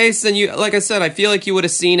that's the case, then you, like I said, I feel like you would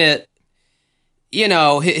have seen it. You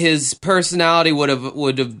know, his personality would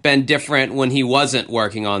have been different when he wasn't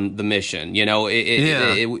working on the mission. You know,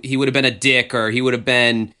 he would have been a dick, or he would have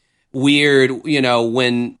been weird. You know,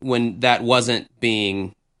 when that wasn't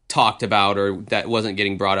being talked about or that wasn't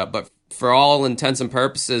getting brought up. But for all intents and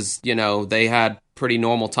purposes, you know, they had pretty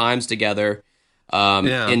normal times together.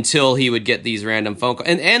 Until he would get these random phone calls.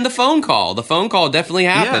 And the phone call definitely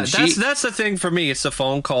happened. Yeah, that's the thing for me. It's the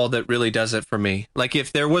phone call that really does it for me. Like,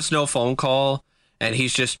 if there was no phone call and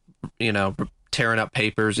he's just, you know, tearing up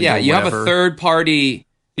papers and doing you whatever. Have a third party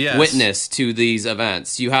witness to these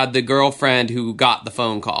events. You had the girlfriend who got the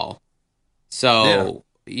phone call. So,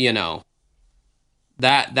 you know,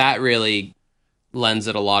 that really lends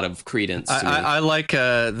it a lot of credence to me. I like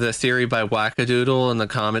the theory by Wackadoodle in the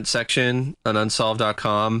comment section on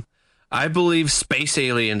unsolved.com. I believe space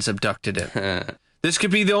aliens abducted him. This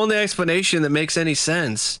could be the only explanation that makes any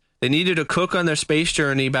sense. They needed a cook on their space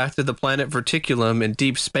journey back to the planet Verticulum in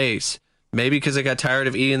deep space. Maybe because they got tired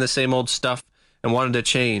of eating the same old stuff and wanted to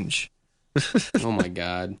change. Oh my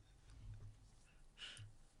god.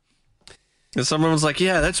 And someone was like,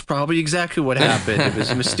 yeah, that's probably exactly what happened. It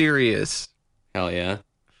was mysterious. Hell yeah.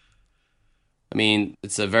 I mean,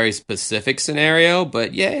 it's a very specific scenario,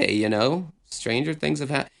 but yay, you know, stranger things have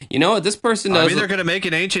happened. You know what, this person knows... I mean, they're going to make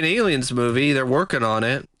an Ancient Aliens movie. They're working on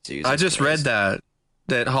it. Jesus I just Christ. read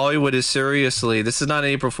that Hollywood is seriously... This is not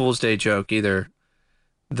an April Fool's Day joke either.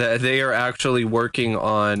 That they are actually working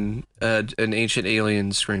on an Ancient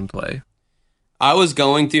Aliens screenplay. I was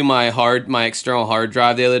going through my external hard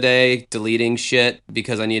drive the other day, deleting shit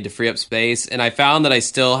because I needed to free up space, and I found that I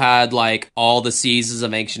still had like all the seasons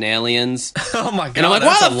of Ancient Aliens. Oh my god! And I'm like,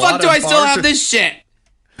 why the fuck do I still have this shit?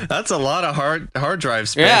 That's a lot of hard drive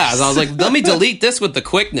space. Yeah, so I was like, let me delete this with the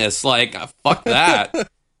quickness. Like, fuck that.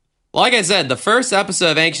 Like I said, the first episode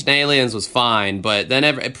of Ancient Aliens was fine, but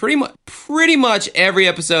then pretty much every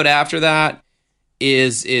episode after that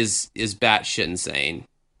is batshit insane.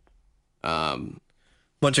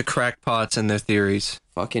 Bunch of crackpots and their theories.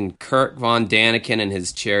 Fucking Kurt Von Daniken and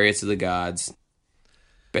his Chariots of the Gods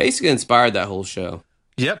basically inspired that whole show.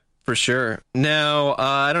 Yep, for sure. Now,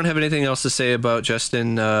 I don't have anything else to say about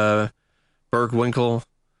Justin Bergwinkle.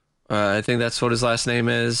 I think that's what his last name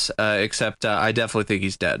is, except I definitely think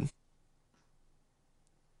he's dead.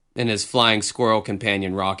 And his flying squirrel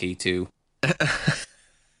companion, Rocky, too.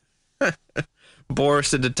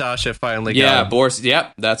 Boris and Natasha finally got him. Boris.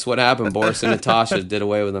 Yep, that's what happened. Boris and Natasha did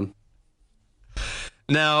away with him.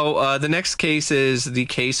 Now, the next case is the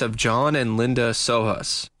case of John and Linda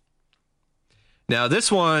Sohus. Now,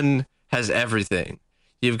 this one has everything.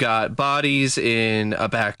 You've got bodies in a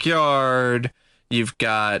backyard. You've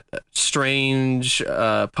got strange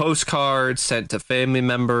postcards sent to family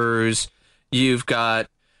members. You've got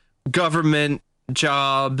government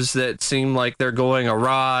jobs that seem like they're going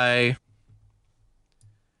awry.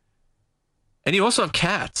 And you also have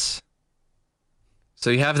cats.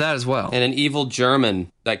 So you have that as well. And an evil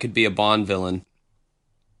German that could be a Bond villain.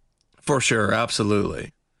 For sure,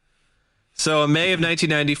 absolutely. So in May of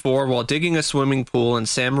 1994, while digging a swimming pool in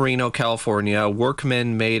San Marino, California,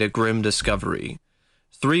 workmen made a grim discovery.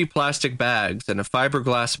 3 plastic bags and a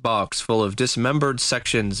fiberglass box full of dismembered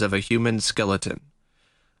sections of a human skeleton.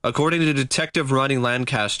 According to Detective Ronnie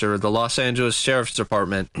Lancaster of the Los Angeles Sheriff's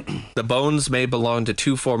Department, the bones may belong to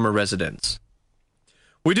 2 former residents.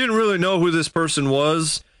 We didn't really know who this person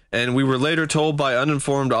was, and we were later told by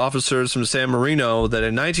uninformed officers from San Marino that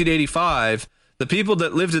in 1985, the people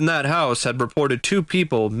that lived in that house had reported 2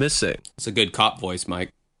 people missing. It's a good cop voice,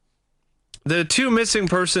 Mike. The 2 missing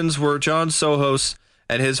persons were John Sohus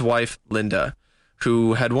and his wife, Linda,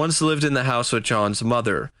 who had once lived in the house with John's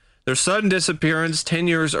mother. Their sudden disappearance 10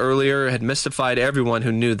 years earlier had mystified everyone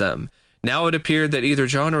who knew them. Now it appeared that either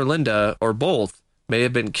John or Linda, or both, may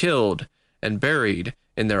have been killed and buried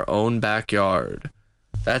in their own backyard.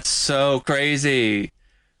 That's so crazy.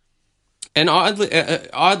 And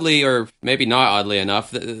oddly, or maybe not oddly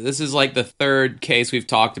enough, this is like the third case we've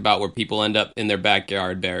talked about where people end up in their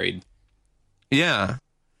backyard buried. Yeah.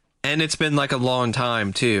 And it's been like a long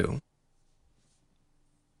time, too.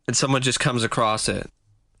 And someone just comes across it.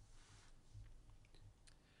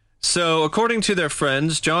 So, according to their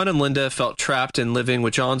friends, John and Linda felt trapped in living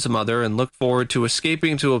with John's mother and looked forward to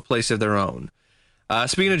escaping to a place of their own.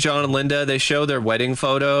 Speaking of John and Linda, they show their wedding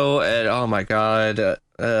photo, and oh my god,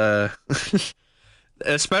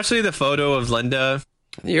 especially the photo of Linda.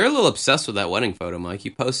 You're a little obsessed with that wedding photo, Mike.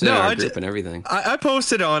 You posted it in our group and everything. I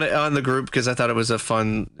posted on the group because I thought it was a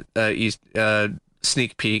fun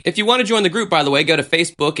sneak peek. If you want to join the group, by the way, go to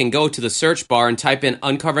Facebook and go to the search bar and type in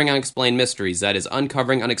Uncovering Unexplained Mysteries. That is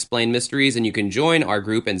Uncovering Unexplained Mysteries, and you can join our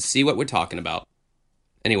group and see what we're talking about.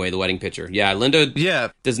 Anyway, the wedding picture. Yeah, Linda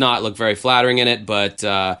does not look very flattering in it, but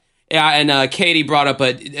Katie brought up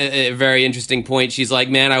a very interesting point. She's like,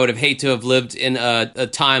 man, I would have hated to have lived in a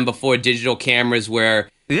time before digital cameras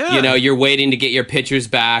where, you're waiting to get your pictures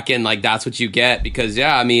back and like that's what you get. Because,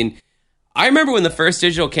 I mean, I remember when the first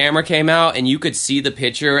digital camera came out and you could see the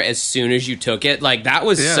picture as soon as you took it. Like, that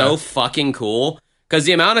was so fucking cool. Because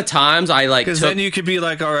the amount of times I like because then you could be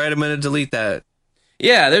like, all right, I'm going to delete that.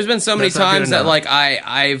 Yeah, there's been so many times that like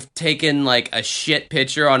I've taken like a shit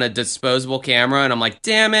picture on a disposable camera and I'm like,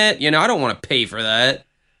 damn it, I don't want to pay for that.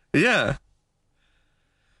 Yeah.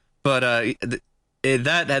 But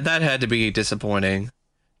that had to be disappointing,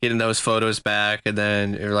 getting those photos back, and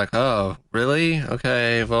then you're like, oh, really?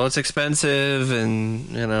 Okay, well, it's expensive,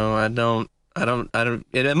 and I don't.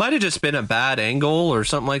 It might have just been a bad angle or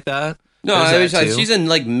something like that. No, she's in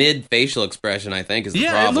like mid facial expression, I think, is the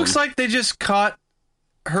problem. Yeah, it looks like they just caught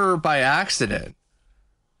her by accident.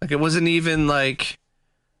 Like, it wasn't even like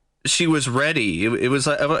she was ready. It was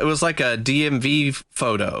like a DMV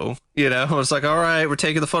photo. It was like, all right, we're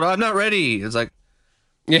taking the photo. I'm not ready. It's like,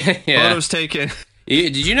 yeah. Photo's taken.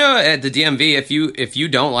 Did you know at the DMV, if you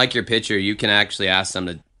don't like your picture, you can actually ask them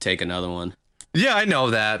to take another one? Yeah, I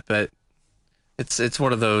know that, but it's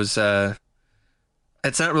one of those.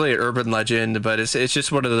 It's not really an urban legend, but it's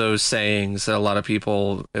just one of those sayings that a lot of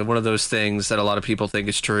people, one of those things that a lot of people think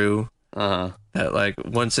is true. That like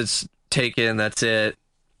once it's taken, that's it.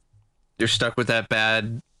 You're stuck with that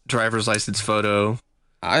bad driver's license photo.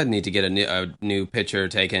 I need to get a new picture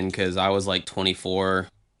taken because I was like 24.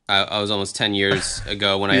 I was almost 10 years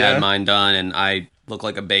ago when I had mine done, and I look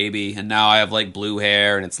like a baby. And now I have like blue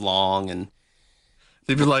hair and it's long. And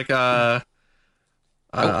they'd be like, I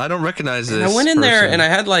don't recognize this. I went in there and I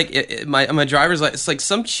had like my driver's license. It's like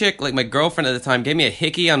some chick, like my girlfriend at the time, gave me a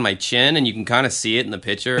hickey on my chin, and you can kind of see it in the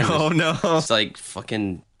picture. Oh no! It's like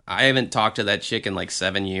fucking. I haven't talked to that chick in like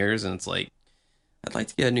 7 years, and it's like I'd like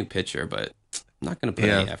to get a new picture, but I'm not going to put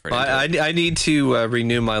any effort into it. I need to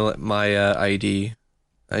renew my ID.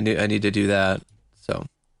 I need to do that. So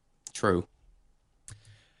true.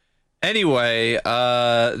 Anyway,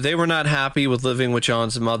 they were not happy with living with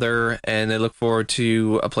John's mother, and they looked forward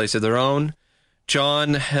to a place of their own.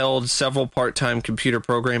 John held several part-time computer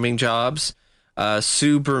programming jobs.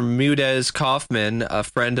 Sue Bermudez Kaufman, a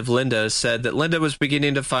friend of Linda, said that Linda was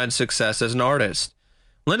beginning to find success as an artist.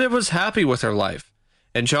 Linda was happy with her life,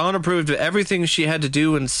 and John approved of everything she had to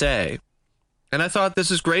do and say. And I thought this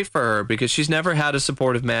is great for her because she's never had a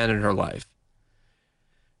supportive man in her life.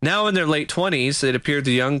 Now in their late 20s, it appeared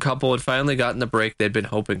the young couple had finally gotten the break they'd been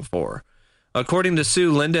hoping for. According to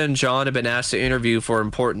Sue, Linda and John had been asked to interview for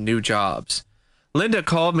important new jobs. Linda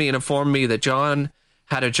called me and informed me that John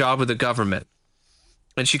had a job with the government,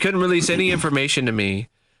 and she couldn't release any information to me.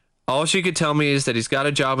 All she could tell me is that he's got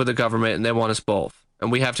a job with the government and they want us both,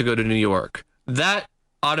 and we have to go to New York. That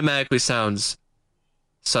automatically sounds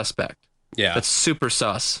suspect. Yeah. That's super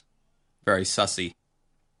sus. Very sussy.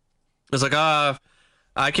 It's like,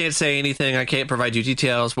 I can't say anything. I can't provide you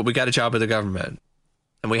details, but we got a job with the government,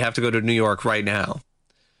 and we have to go to New York right now.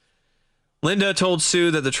 Linda told Sue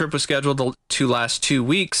that the trip was scheduled to last 2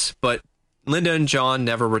 weeks, but Linda and John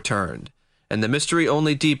never returned, and the mystery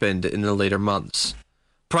only deepened in the later months.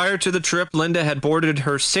 Prior to the trip, Linda had boarded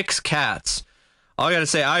her 6 cats. I gotta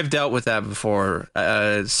say, I've dealt with that before.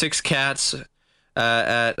 6 cats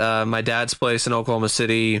at my dad's place in Oklahoma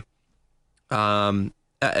City.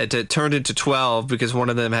 It turned into 12 because one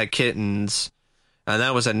of them had kittens, and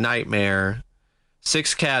that was a nightmare.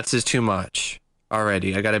 6 cats is too much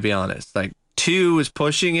already, I gotta be honest. Like, 2 is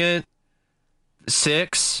pushing it.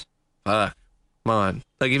 6, come on.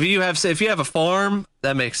 Like if you have a farm,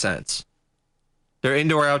 that makes sense. They're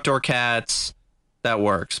indoor outdoor cats, that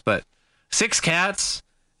works. But 6 cats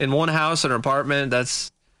in one house or an apartment,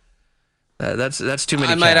 that's too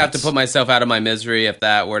many. I might have to put myself out of my misery if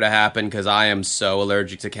that were to happen, because I am so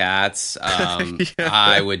allergic to cats. Yeah.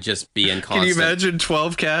 I would just be in constant. Can you imagine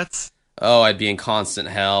 12 cats? Oh, I'd be in constant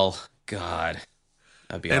hell. God,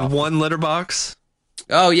 that'd be and awful. one litter box.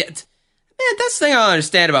 Oh yeah, man, that's the thing I don't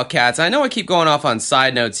understand about cats. I know I keep going off on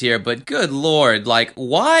side notes here, but good lord, like,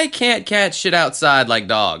 why can't cats shit outside like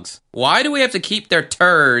dogs? Why do we have to keep their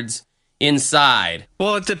turds inside?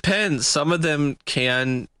 Well, it depends. Some of them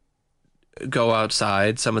can go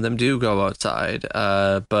outside. Some of them do go outside.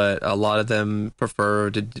 But a lot of them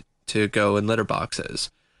prefer to go in litter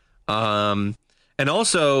boxes. And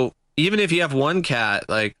also, even if you have one cat,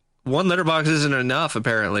 like, one litter box isn't enough,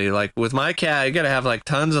 apparently. Like, with my cat, you gotta have, like,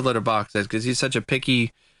 tons of litter boxes, because he's such a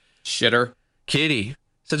picky Shitter. kitty.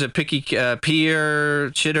 Such a picky peer,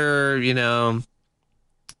 chitter, you know.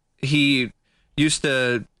 He used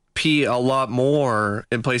to pee a lot more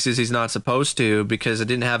in places he's not supposed to, because I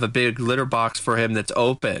didn't have a big litter box for him that's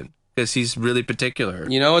open, because he's really particular.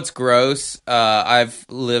 You know what's gross? I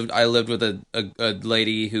lived with a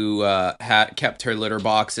lady who kept her litter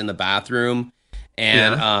box in the bathroom,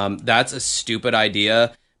 and that's a stupid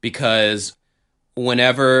idea, because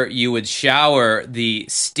whenever you would shower, the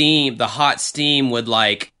hot steam would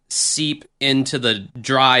like seep into the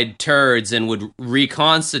dried turds and would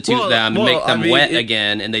reconstitute them and make them wet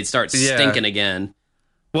again, and they'd start stinking again.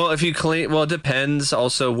 Well, if you clean, well, it depends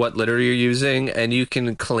also what litter you're using, and you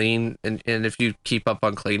can clean, and if you keep up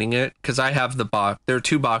on cleaning it, because I have the box. There are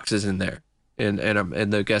 2 boxes in there in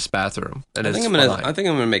the guest bathroom, and I think I'm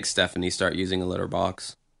gonna make Stephanie start using a litter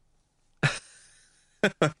box.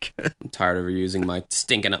 Okay. I'm tired of her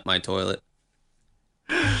stinking up my toilet.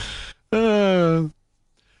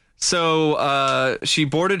 So she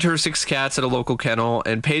boarded her 6 cats at a local kennel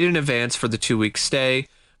and paid in advance for the 2-week stay.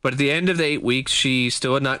 But at the end of the 8 weeks, she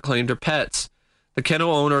still had not claimed her pets. The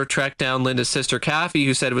kennel owner tracked down Linda's sister, Kathy,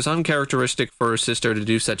 who said it was uncharacteristic for her sister to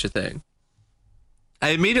do such a thing. I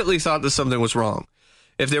immediately thought that something was wrong.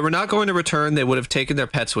 If they were not going to return, they would have taken their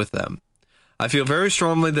pets with them. I feel very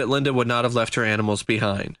strongly that Linda would not have left her animals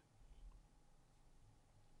behind.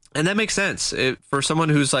 And that makes sense. For someone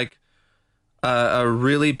who's like a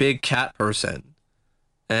really big cat person,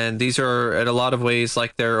 and these are in a lot of ways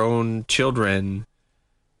like their own children,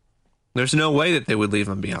 there's no way that they would leave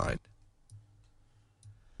them behind.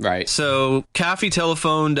 Right. So Kathy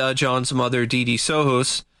telephoned John's mother, Dee Dee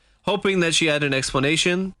Sohos, hoping that she had an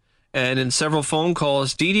explanation. And in several phone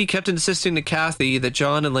calls, Dee Dee kept insisting to Kathy that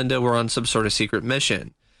John and Linda were on some sort of secret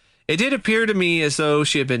mission. It did appear to me as though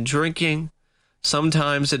she had been drinking.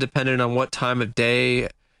 Sometimes it depended on what time of day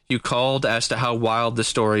you called as to how wild the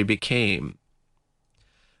story became.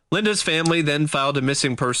 Linda's family then filed a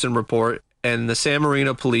missing person report, and the San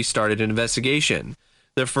Marino police started an investigation.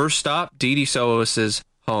 Their first stop, Dee Dee Sohos'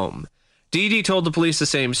 home. Dee Dee told the police the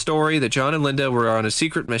same story, that John and Linda were on a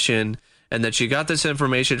secret mission, and that she got this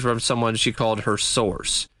information from someone she called her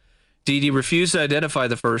source. Dee Dee refused to identify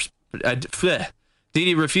the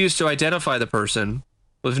person.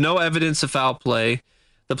 With no evidence of foul play,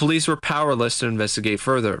 the police were powerless to investigate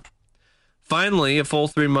further. Finally, a full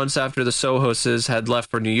 3 months after the Sohoses had left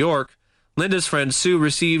for New York, Linda's friend Sue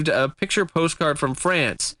received a picture postcard from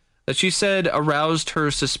France that she said aroused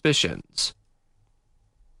her suspicions.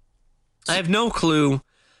 I have no clue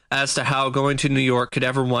as to how going to New York could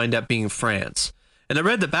ever wind up being France. And I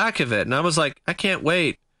read the back of it, and I was like, I can't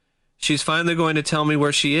wait. She's finally going to tell me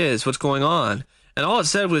where she is, what's going on. And all it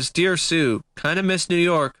said was, Dear Sue, kind of miss New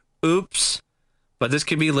York. Oops. But this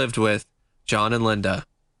can be lived with. John and Linda.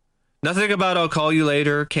 Nothing about I'll call you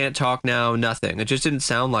later, can't talk now, nothing. It just didn't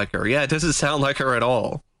sound like her. Yeah, it doesn't sound like her at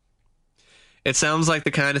all. It sounds like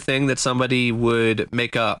the kind of thing that somebody would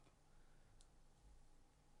make up.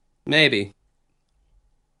 Maybe.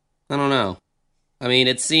 I don't know. I mean,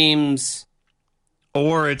 it seems...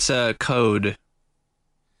 Or it's a code.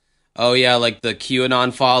 Oh, yeah, like the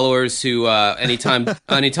QAnon followers who, anytime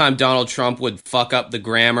Donald Trump would fuck up the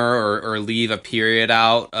grammar or leave a period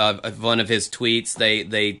out of one of his tweets,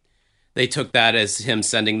 they took that as him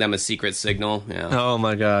sending them a secret signal. Yeah. Oh,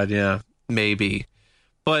 my God, yeah. Maybe.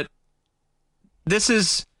 But this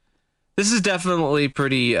is definitely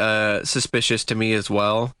pretty suspicious to me as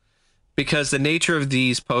well. Because the nature of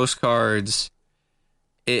these postcards,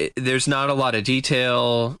 there's not a lot of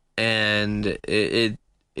detail, and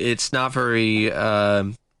it's not very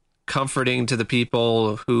comforting to the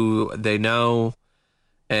people who they know,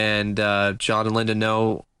 and John and Linda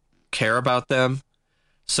know care about them.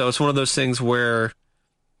 So it's one of those things where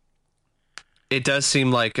it does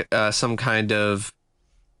seem like some kind of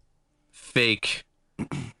fake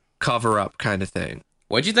cover-up kind of thing.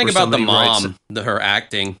 What'd you think about the mom, her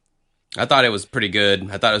acting? I thought it was pretty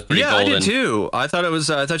good. I thought it was pretty golden. I did too. I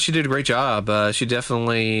thought she did a great job. She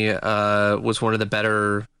definitely was one of the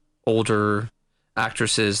better older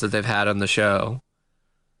actresses that they've had on the show.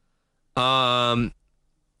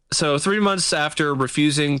 So 3 months after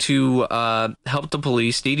refusing to help the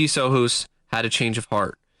police, Dee Dee Sohos had a change of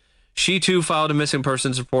heart. She too filed a missing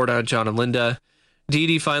persons report on John and Linda. Dee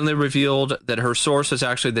Dee finally revealed that her source was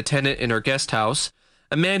actually the tenant in her guest house,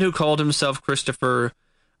 a man who called himself Christopher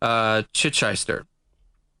Chichester.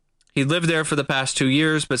 He lived there for the past 2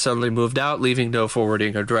 years, but suddenly moved out, leaving no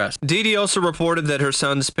forwarding address. Dee Dee also reported that her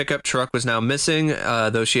son's pickup truck was now missing,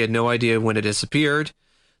 though she had no idea when it disappeared.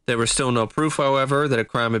 There was still no proof, however, that a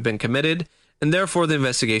crime had been committed, and therefore the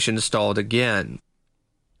investigation stalled again.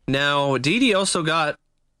 Now, Dee Dee also got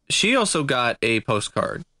a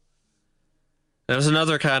postcard. That was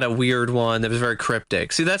another kind of weird one that was very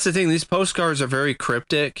cryptic. See, that's the thing. These postcards are very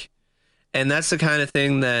cryptic, and that's the kind of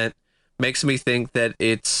thing that makes me think that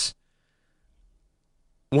it's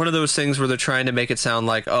one of those things where they're trying to make it sound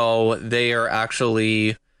like, oh, they are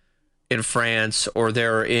actually in France or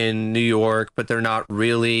they're in New York, but they're not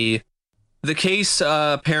really. The case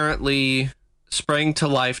apparently sprang to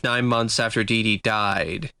life 9 months after Dee Dee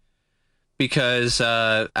died, because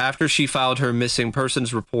after she filed her missing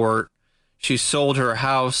persons report, she sold her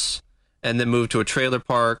house and then moved to a trailer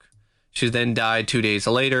park. She then died 2 days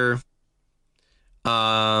later.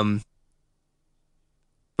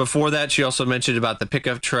 Before that, she also mentioned about the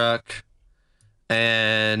pickup truck,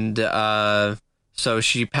 and so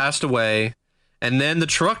she passed away. And then the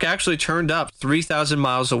truck actually turned up 3,000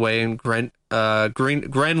 miles away in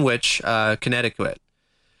Greenwich, Connecticut.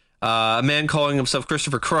 A man calling himself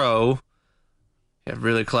Christopher Crowe, yeah,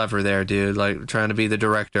 really clever there, dude, like trying to be the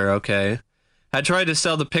director, okay, had tried to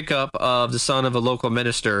sell the pickup of the son of a local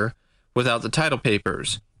minister without the title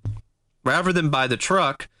papers. Rather than buy the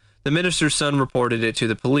truck, the minister's son reported it to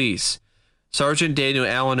the police. Sergeant Daniel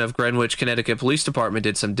Allen of Greenwich, Connecticut Police Department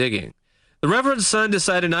did some digging. The Reverend's son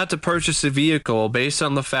decided not to purchase the vehicle based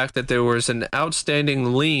on the fact that there was an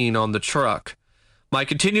outstanding lien on the truck. My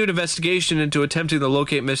continued investigation into attempting to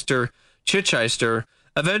locate Mr. Chichester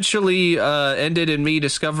eventually ended in me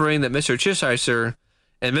discovering that Mr. Chichester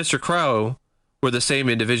and Mr. Crowe were the same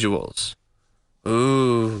individuals.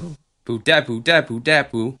 Ooh. The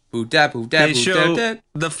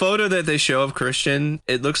photo that they show of Christian,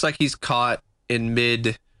 it looks like he's caught in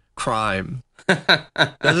mid-crime.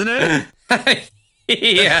 Doesn't it?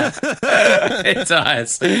 Yeah, it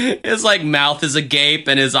does. His like mouth is agape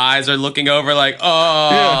and his eyes are looking over like,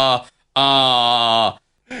 oh, oh.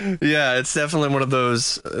 Yeah, it's definitely one of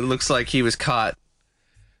those. It looks like he was caught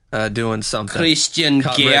doing something. Christian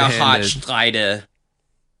Gerhard Streiter.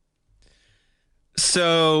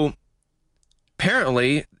 So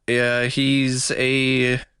apparently, he's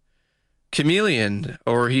a chameleon,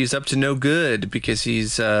 or he's up to no good because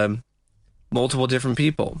he's multiple different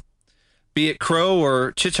people. Be it Crowe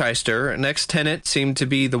or Chichester, an ex-tenant seemed to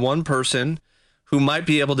be the one person who might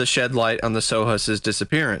be able to shed light on the Sohos'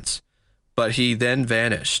 disappearance, but he then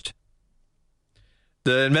vanished.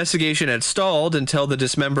 The investigation had stalled until the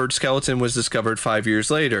dismembered skeleton was discovered 5 years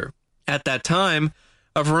later. At that time,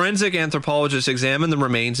 a forensic anthropologist examined the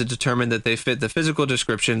remains and determined that they fit the physical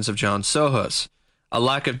descriptions of John Sohos. A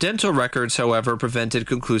lack of dental records, however, prevented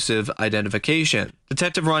conclusive identification.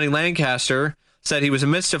 Detective Ronnie Lancaster said he was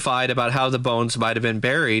mystified about how the bones might have been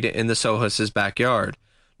buried in the Sohos' backyard.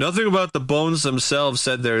 Nothing about the bones themselves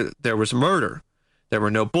said there was murder. There were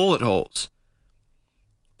no bullet holes.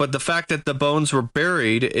 But the fact that the bones were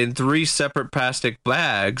buried in 3 separate plastic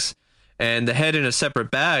bags and the head in a separate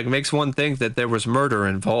bag makes one think that there was murder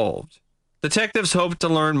involved. Detectives hoped to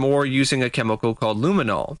learn more using a chemical called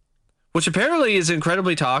luminol, which apparently is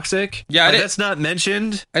incredibly toxic. Yeah, that's not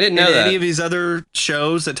mentioned. I didn't know that. Any of these other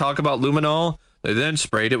shows that talk about luminol, they then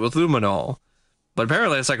sprayed it with luminol, but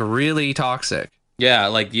apparently it's like really toxic. Yeah,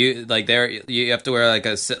 like you have to wear like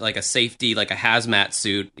a safety, like a hazmat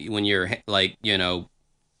suit when you're like, you know,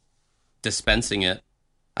 dispensing it.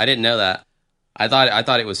 I didn't know that. I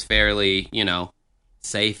thought it was fairly, you know,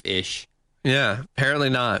 safe-ish. Yeah, apparently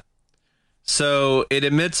not. So it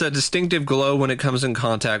emits a distinctive glow when it comes in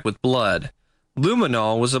contact with blood.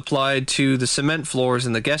 Luminol was applied to the cement floors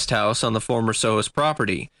in the guest house on the former Sohos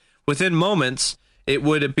property. Within moments, it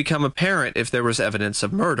would become apparent if there was evidence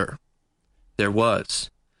of murder. There was.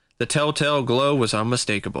 The telltale glow was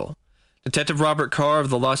unmistakable. Detective Robert Carr of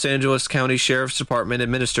the Los Angeles County Sheriff's Department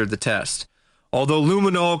administered the test. Although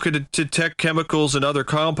luminol could detect chemicals and other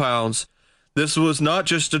compounds, this was not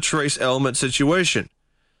just a trace element situation.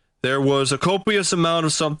 There was a copious amount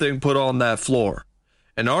of something put on that floor.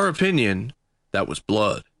 In our opinion, that was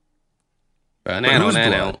blood. But whose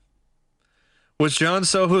blood? Was John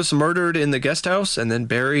Sohos murdered in the guest house and then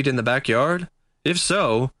buried in the backyard? If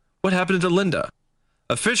so, what happened to Linda?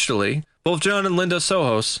 Officially, both John and Linda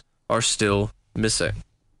Sohos are still missing.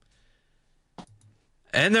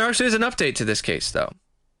 And there actually is an update to this case, though.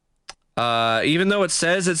 Even though it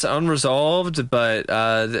says it's unresolved, but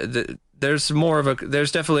there's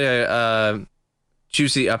definitely a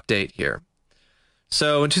juicy update here.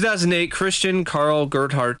 So in 2008, Christian Karl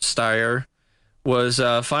Gerhard Steyer was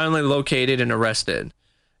finally located and arrested.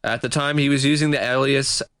 At the time, he was using the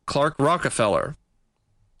alias Clark Rockefeller.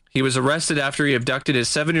 He was arrested after he abducted his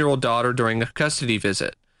 7-year-old daughter during a custody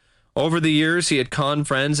visit. Over the years, he had conned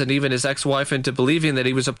friends and even his ex-wife into believing that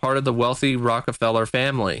he was a part of the wealthy Rockefeller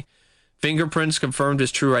family. Fingerprints confirmed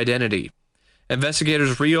his true identity.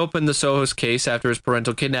 Investigators reopened the Sohos case after his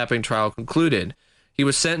parental kidnapping trial concluded. He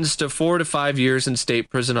was sentenced to 4 to 5 years in state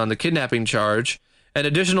prison on the kidnapping charge and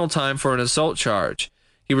additional time for an assault charge.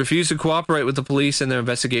 He refused to cooperate with the police in their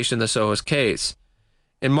investigation of the Sohos case.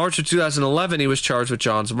 In March of 2011, he was charged with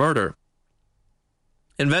John's murder.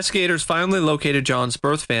 Investigators finally located John's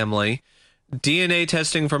birth family. DNA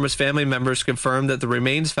testing from his family members confirmed that the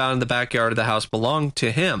remains found in the backyard of the house belonged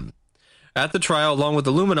to him. At the trial, along with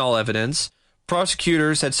the luminol evidence,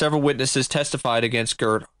 prosecutors had several witnesses testified against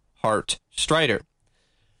Gerhard Strider.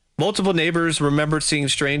 Multiple neighbors remembered seeing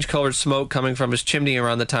strange colored smoke coming from his chimney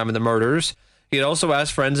around the time of the murders. He had also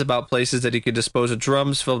asked friends about places that he could dispose of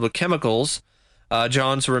drums filled with chemicals.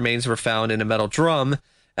 John's remains were found in a metal drum.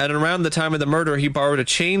 And around the time of the murder, he borrowed a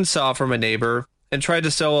chainsaw from a neighbor and tried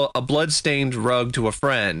to sell a blood-stained rug to a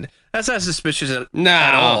friend. That's not suspicious at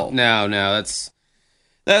all. No. That's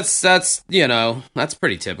that's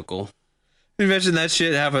pretty typical. You imagine that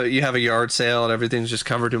shit. You have a yard sale and everything's just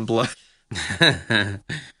covered in blood.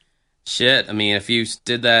 Shit. I mean, if you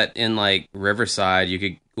did that in like Riverside, you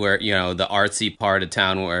could the artsy part of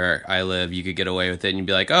town where I live, you could get away with it and you'd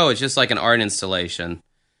be like, oh, it's just like an art installation.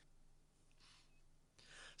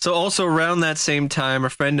 So also around that same time, a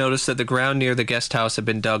friend noticed that the ground near the guest house had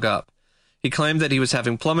been dug up. He claimed that he was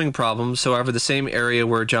having plumbing problems, however, the same area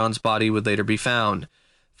where John's body would later be found.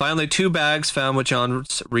 Finally, 2 bags found with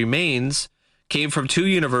John's remains came from 2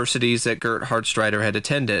 universities that Gerhard Strider had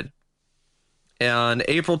attended. On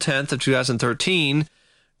April 10th of 2013,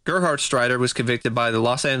 Gerhard Strider was convicted by the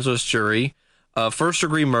Los Angeles jury of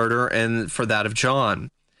first-degree murder and for that of John.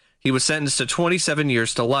 He was sentenced to 27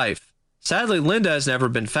 years to life. Sadly, Linda has never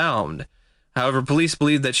been found. However, police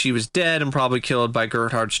believe that she was dead and probably killed by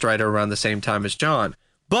Gerhard Strider around the same time as John.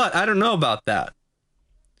 But I don't know about that.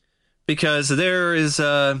 Because there is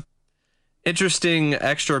a interesting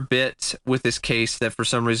extra bit with this case that for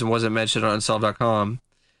some reason wasn't mentioned on Unsolved.com.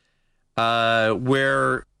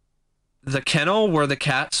 Where the kennel where the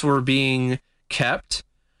cats were being kept,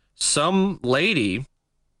 some lady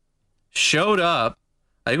showed up,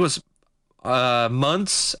 I think it was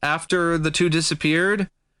months after the 2 disappeared,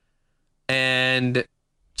 and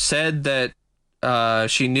said that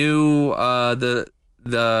she knew the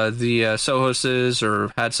Sohoses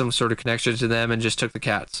or had some sort of connection to them and just took the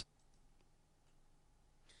cats.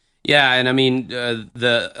 Yeah, and I mean,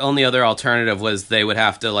 the only other alternative was they would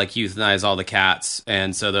have to like euthanize all the cats,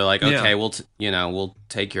 and so they're like, okay, we'll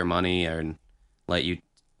take your money and let you,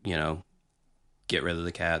 get rid of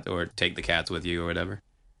the cat or take the cats with you or whatever.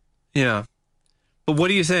 Yeah, but what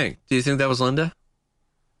do you think? Do you think that was Linda?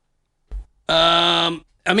 I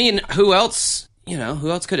mean, who else?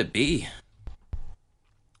 Who else could it be?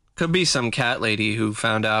 Could be some cat lady who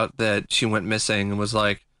found out that she went missing and was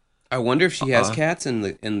like, I wonder if she has cats in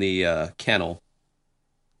the kennel,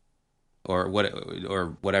 or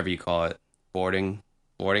whatever you call it, boarding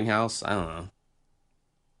house. I don't know.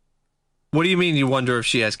 What do you mean? You wonder if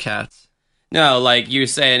she has cats? No, like you're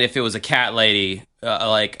saying, if it was a cat lady,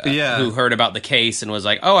 who heard about the case and was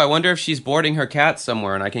like, "Oh, I wonder if she's boarding her cats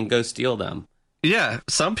somewhere, and I can go steal them." Yeah,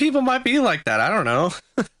 some people might be like that. I don't know.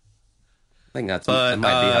 I think that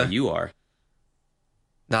might be how you are.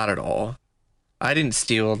 Not at all. I didn't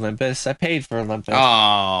steal Olympus. I paid for Olympus.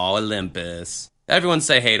 Oh, Olympus. Everyone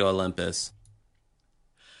say hey to Olympus.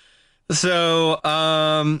 So,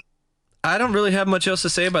 I don't really have much else to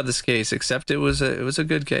say about this case, except it was a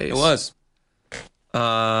good case. It was.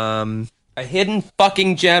 A hidden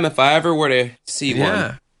fucking gem if I ever were to see one.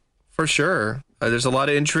 Yeah, for sure. There's a lot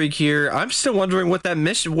of intrigue here. I'm still wondering what that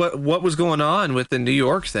mission, what was going on with the New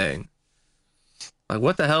York thing. Like,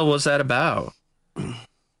 what the hell was that about?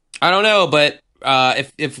 I don't know, but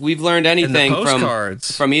if we've learned anything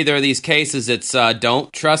from either of these cases, it's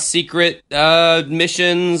don't trust secret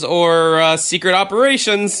missions or secret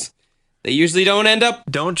operations. They usually don't end up...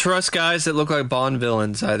 Don't trust guys that look like Bond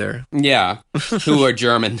villains, either. Yeah, who are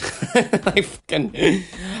German.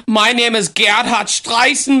 My name is Gerhard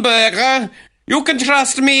Streissenberger. You can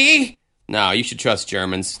trust me. No, you should trust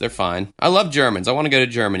Germans. They're fine. I love Germans. I want to go to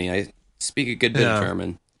Germany. I speak a good bit of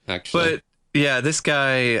German, actually. But, yeah, this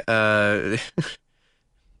guy...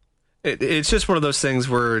 it's just one of those things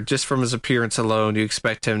where, just from his appearance alone, you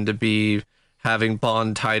expect him to be having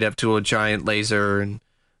Bond tied up to a giant laser and...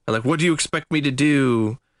 Like, what do you expect me to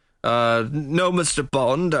do? No, Mr.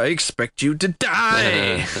 Bond, I expect you to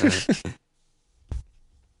die.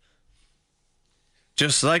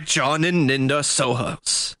 Just like John and Linda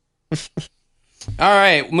Sohos. All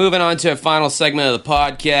right, moving on to a final segment of the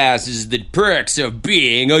podcast. This is the perks of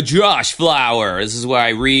being a Josh Flower. This is where I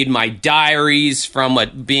read my diaries from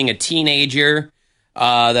being a teenager.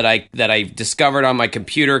 That I discovered on my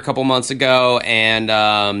computer a couple months ago,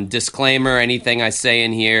 and disclaimer, anything I say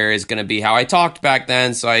in here is going to be how I talked back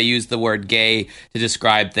then, so I use the word gay to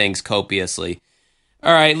describe things copiously.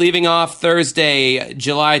 All right, leaving off Thursday,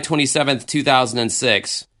 July 27th,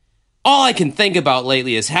 2006. All I can think about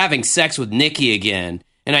lately is having sex with Nikki again,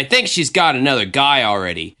 and I think she's got another guy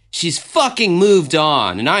already. She's fucking moved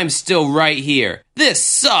on, and I'm still right here. This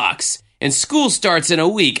sucks! And school starts in a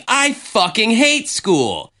week. I fucking hate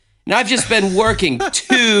school. And I've just been working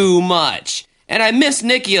too much. And I miss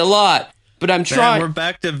Nikki a lot, but I'm trying... We're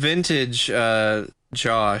back to vintage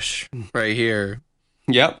Josh right here.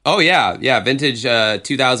 Yep. Oh, yeah. Yeah, vintage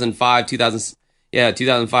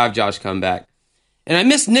 2005 Josh comeback. And I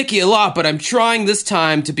miss Nikki a lot, but I'm trying this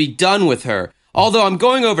time to be done with her. Although I'm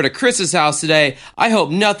going over to Chris's house today, I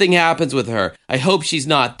hope nothing happens with her. I hope she's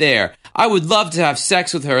not there. I would love to have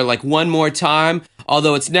sex with her like one more time,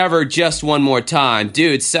 although it's never just one more time.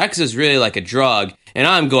 Dude, sex is really like a drug, and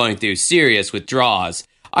I'm going through serious withdrawals.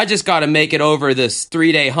 I just gotta make it over this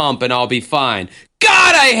 3-day hump and I'll be fine.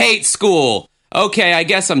 God, I hate school! Okay, I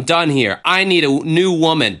guess I'm done here. I need a new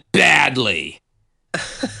woman badly.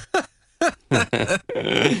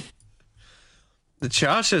 The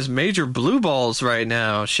Josh has major blue balls right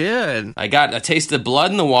now. Shit. I got a taste of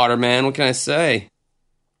blood in the water, man. What can I say?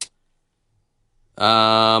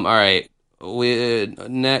 All right.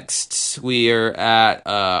 Next, we are at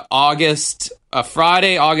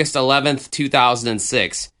Friday, August 11th,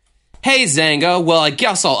 2006. Hey, Zanga. Well, I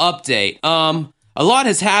guess I'll update. A lot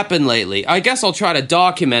has happened lately. I guess I'll try to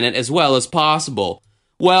document it as well as possible.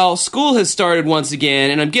 Well, school has started once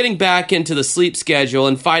again, and I'm getting back into the sleep schedule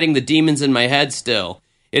and fighting the demons in my head still.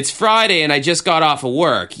 It's Friday, and I just got off of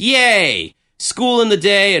work. Yay! School in the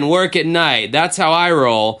day and work at night. That's how I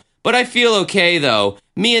roll. But I feel okay, though.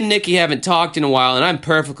 Me and Nikki haven't talked in a while, and I'm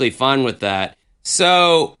perfectly fine with that.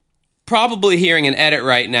 So, probably hearing an edit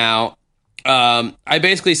right now. I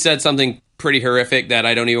basically said something pretty horrific that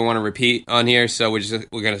I don't even want to repeat on here, so we're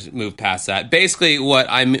gonna move past that. Basically, what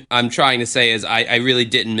I'm trying to say is I really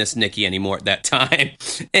didn't miss Nikki anymore at that time,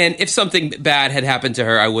 and if something bad had happened to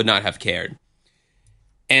her, I would not have cared.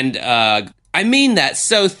 And I mean that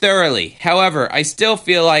so thoroughly. However, I still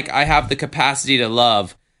feel like I have the capacity to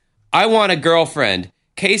love. I want a girlfriend.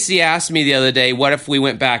 Casey asked me the other day, what if we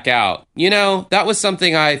went back out? You know, that was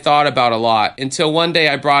something I thought about a lot, until one day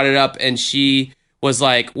I brought it up, and she was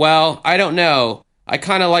like, well, I don't know. I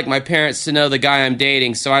kind of like my parents to know the guy I'm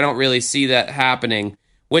dating, so I don't really see that happening,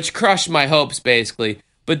 which crushed my hopes, basically.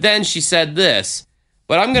 But then she said this,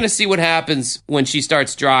 but I'm going to see what happens when she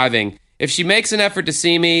starts driving. If she makes an effort to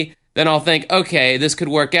see me, then I'll think, okay, this could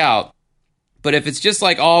work out. But if it's just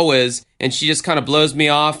like always, and she just kind of blows me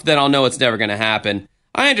off, then I'll know it's never going to happen.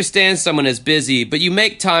 I understand someone is busy, but you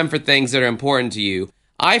make time for things that are important to you.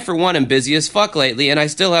 I, for one, am busy as fuck lately, and I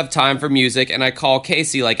still have time for music, and I call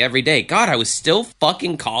Casey like every day. God, I was still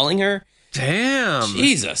fucking calling her? Damn.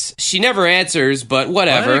 Jesus. She never answers, but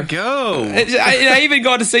whatever. Let it go. I even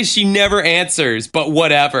go on to say she never answers, but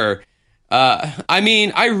whatever. I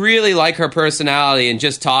mean, I really like her personality and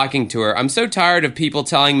just talking to her. I'm so tired of people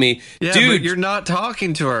telling me, yeah, dude, but you're not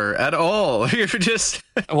talking to her at all. You're just...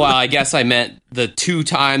 Well, I guess I meant the 2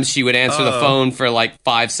 times she would answer the phone for like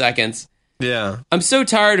 5 seconds. Yeah. I'm so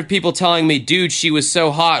tired of people telling me, dude, she was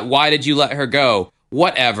so hot, why did you let her go?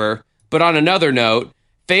 Whatever. But on another note,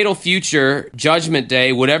 Fatal Future, Judgment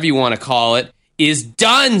Day, whatever you want to call it, is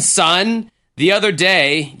done, son! The other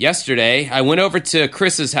day, yesterday, I went over to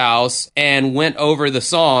Chris's house and went over the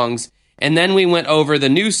songs, and then we went over the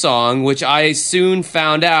new song, which I soon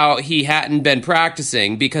found out he hadn't been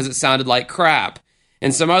practicing because it sounded like crap.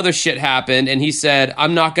 and some other shit happened, and he said,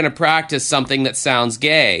 I'm not going to practice something that sounds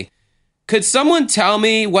gay. Could someone tell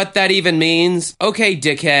me what that even means? Okay,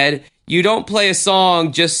 dickhead, you don't play a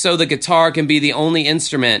song just so the guitar can be the only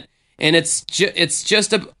instrument, and it's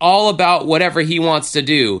just all about whatever he wants to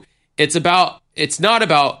do. It's not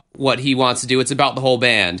about what he wants to do, it's about the whole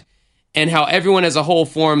band, and how everyone as a whole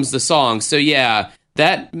forms the song. So yeah,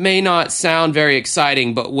 that may not sound very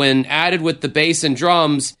exciting, but when added with the bass and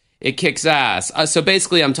drums, it kicks ass. So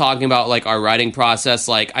basically, I'm talking about like our writing process.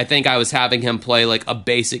 Like, I think I was having him play like a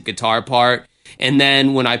basic guitar part, and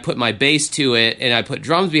then when I put my bass to it and I put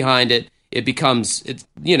drums behind it,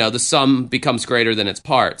 the sum becomes greater than its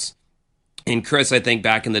parts. And Chris, I think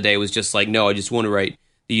back in the day, was just like, no, I just want to write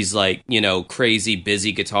these like, crazy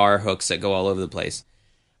busy guitar hooks that go all over the place.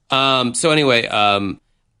 So anyway,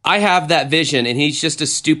 I have that vision, and he's just a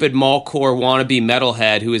stupid mallcore wannabe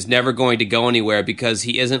metalhead who is never going to go anywhere because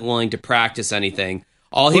he isn't willing to practice anything.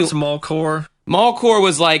 What's mallcore? Mallcore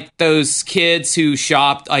was like those kids who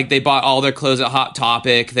shopped, like they bought all their clothes at Hot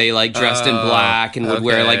Topic. They like dressed in black and would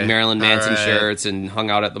wear like Marilyn Manson shirts and hung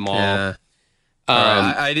out at the mall. Yeah.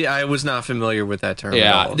 I was not familiar with that term.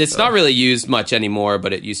 Yeah, at all, it's not really used much anymore,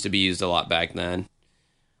 but it used to be used a lot back then.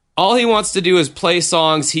 All he wants to do is play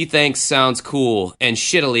songs he thinks sounds cool, and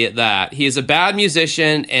shittily at that. He is a bad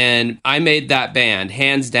musician, and I made that band,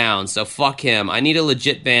 hands down, so fuck him. I need a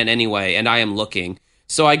legit band anyway, and I am looking.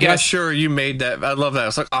 So I guess... Yeah, sure, you made that. I love that.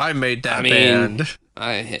 It's like, I made that band.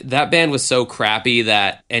 That band was so crappy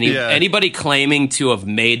that anybody claiming to have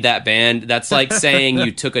made that band, that's like saying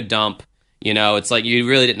you took a dump. It's like you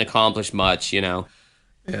really didn't accomplish much,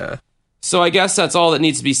 Yeah. So I guess that's all that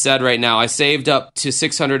needs to be said right now. I saved up to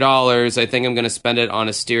 $600. I think I'm going to spend it on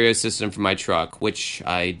a stereo system for my truck, which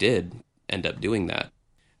I did end up doing that.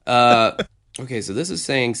 Okay, so this is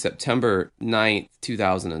saying September 9th,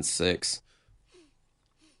 2006.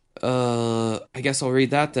 I guess I'll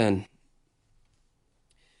read that then.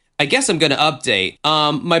 I guess I'm going to update.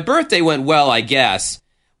 My birthday went well, I guess.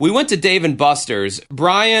 We went to Dave & Buster's.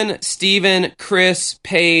 Brian, Steven, Chris,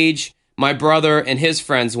 Paige, my brother, and his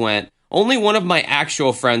friends went. Only one of my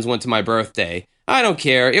actual friends went to my birthday. I don't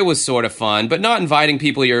care, it was sort of fun, but not inviting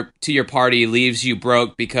people to your party leaves you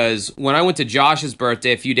broke, because when I went to Josh's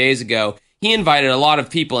birthday a few days ago, he invited a lot of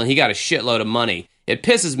people and he got a shitload of money. It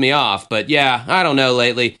pisses me off, but yeah, I don't know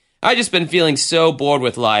lately. I just been feeling so bored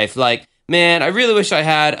with life. Like, man, I really wish I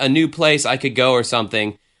had a new place I could go or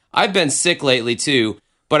something. I've been sick lately too,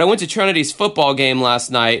 but I went to Trinity's football game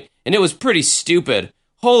last night, and it was pretty stupid.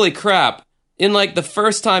 Holy crap. In like the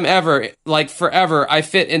first time ever, like forever, I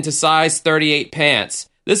fit into size 38 pants.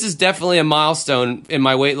 This is definitely a milestone in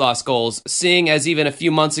my weight loss goals, seeing as even a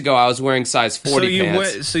few months ago I was wearing size 40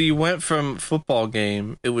 pants. So you went from football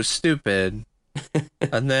game, it was stupid,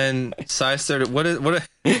 and then size 30. What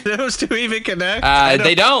those two even connect?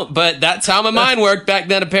 They don't, but that's how my mind worked back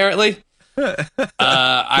then, apparently.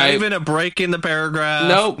 Not even a break in the paragraph.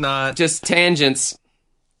 Nope, not just tangents,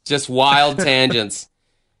 just wild tangents.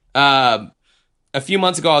 A few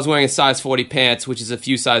months ago, I was wearing a size 40 pants, which is a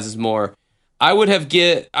few sizes more. I would have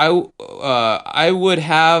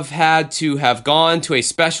had to have gone to a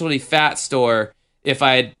specialty fat store if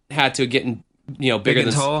I had to get in, bigger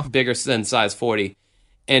than size 40.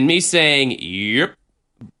 And me saying, yep,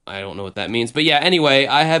 I don't know what that means. But yeah, anyway,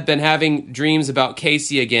 I have been having dreams about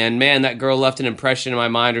Casey again. Man, that girl left an impression in my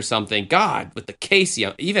mind or something. God, with the Casey,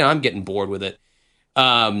 even I'm getting bored with it.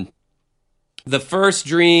 The first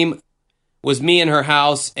dream was me in her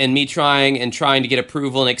house and me trying to get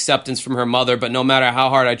approval and acceptance from her mother, but no matter how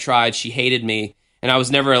hard I tried, she hated me, and I was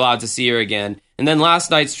never allowed to see her again. And then last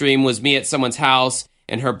night's dream was me at someone's house,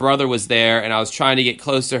 and her brother was there, and I was trying to get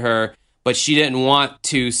close to her, but she didn't want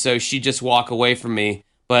to, so she just walked away from me.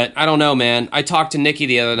 But I don't know, man. I talked to Nikki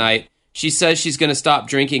the other night. She says she's going to stop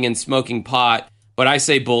drinking and smoking pot, but I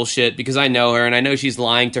say bullshit because I know her, and I know she's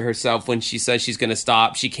lying to herself when she says she's going to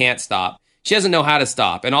stop. She can't stop. She doesn't know how to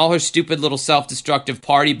stop, and all her stupid little self-destructive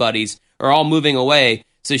party buddies are all moving away,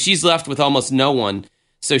 so she's left with almost no one.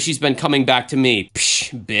 So she's been coming back to me.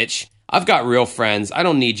 Psh, bitch. I've got real friends. I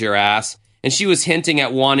don't need your ass. And she was hinting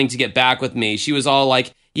at wanting to get back with me. She was all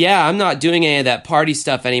like, yeah, I'm not doing any of that party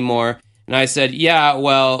stuff anymore. And I said, yeah,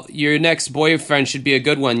 well, your next boyfriend should be a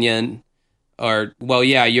good one, Yin. Or, well,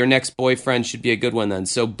 yeah, your next boyfriend should be a good one then.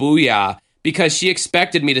 So booyah. Because she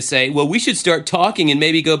expected me to say, well, we should start talking and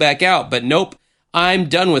maybe go back out. But nope, I'm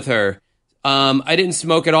done with her. I didn't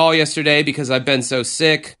smoke at all yesterday because I've been so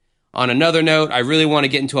sick. On another note, I really want to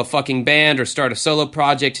get into a fucking band or start a solo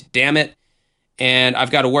project, damn it. And I've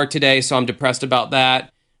got to work today, so I'm depressed about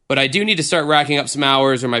that. But I do need to start racking up some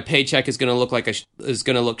hours or my paycheck is going to look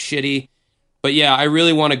shitty. But yeah, I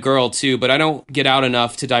really want a girl too, but I don't get out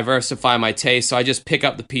enough to diversify my taste, so I just pick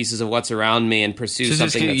up the pieces of what's around me and pursue So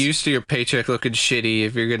something. Just get used to your paycheck looking shitty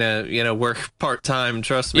if you're gonna, work part time.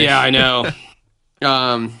 Trust me. Yeah, I know.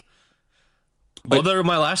 Although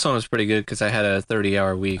my last one was pretty good because I had a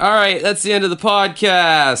 30-hour week. All right, that's the end of the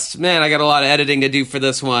podcast. Man, I got a lot of editing to do for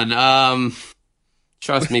this one.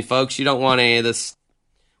 Trust me, folks, you don't want any of this.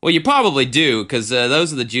 Well, you probably do, because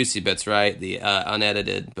those are the juicy bits, right? The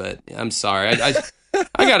unedited. But I'm sorry, I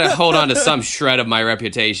gotta hold on to some shred of my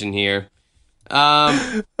reputation here.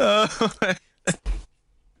 So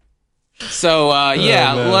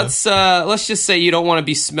yeah, let's just say you don't want to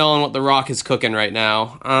be smelling what The Rock is cooking right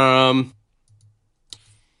now.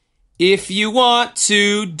 If you want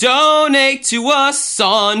to donate to us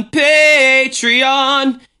on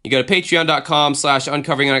Patreon, you go to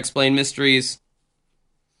patreon.com/uncovering unexplained mysteries.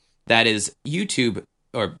 That is YouTube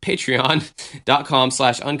or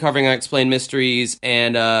patreon.com/uncovering unexplained mysteries.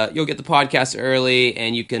 And you'll get the podcast early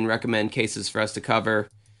and you can recommend cases for us to cover.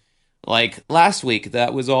 Like last week,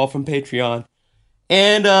 that was all from Patreon.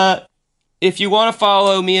 And if you want to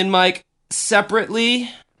follow me and Mike separately,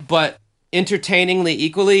 but entertainingly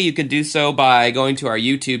equally, you can do so by going to our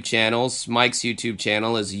YouTube channels. Mike's YouTube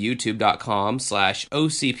channel is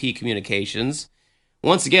youtube.com/OCP Communications.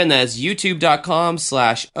 Once again, that's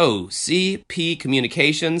youtube.com/OCP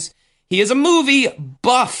Communications. He is a movie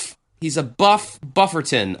buff. He's a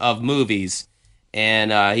bufferton of movies.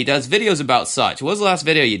 And he does videos about such. What was the last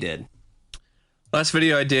video you did? Last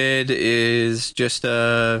video I did is just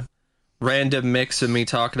a random mix of me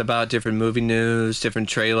talking about different movie news, different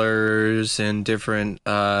trailers, and different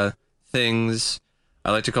things.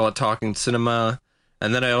 I like to call it Talking Cinema.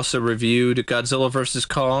 And then I also reviewed Godzilla vs.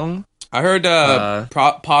 Kong. I heard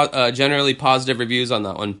generally positive reviews on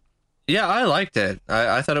that one. Yeah, I liked it.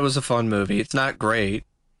 I thought it was a fun movie. It's not great,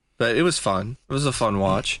 but it was fun. It was a fun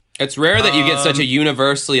watch. It's rare that you get such a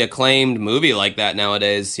universally acclaimed movie like that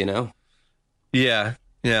nowadays, you know? Yeah.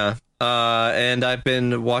 And I've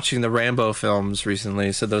been watching the Rambo films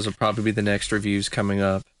recently, so those will probably be the next reviews coming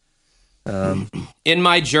up. In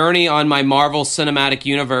my journey on my Marvel Cinematic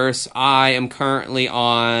Universe, I am currently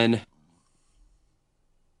on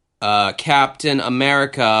Captain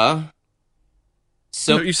America.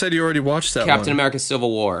 No, you said you already watched that Captain one. America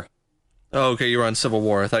Civil War. Oh, okay, you were on Civil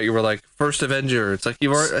War. I thought you were like First Avenger. It's like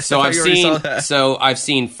you've already. I've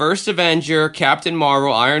seen First Avenger, Captain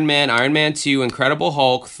Marvel, Iron Man 2, Incredible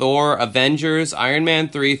Hulk, Thor, Avengers, Iron Man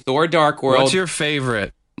 3, Thor: Dark World. What's your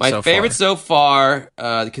favorite? My favorite so far,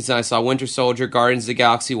 because I saw Winter Soldier, Guardians of the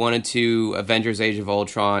Galaxy 1 and 2, Avengers: Age of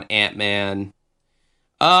Ultron, Ant-Man.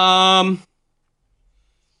 My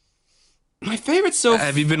favorite so.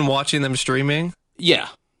 Have you been watching them streaming? Yeah.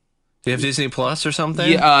 Do you have Disney Plus or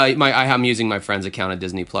something? Yeah, I'm using my friend's account at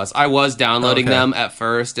Disney Plus. I was downloading them at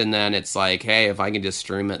first, and then it's like, hey, if I can just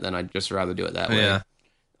stream it, then I'd just rather do it that way. Yeah.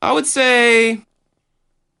 I would say,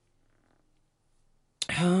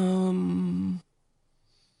 probably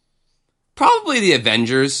the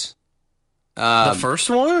Avengers. The first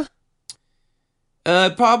one?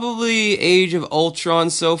 Probably Age of Ultron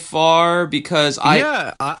so far, because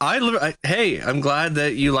hey, I'm glad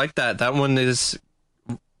that you like that. That one is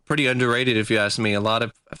pretty underrated, if you ask me. A lot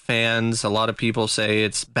of fans, a lot of people say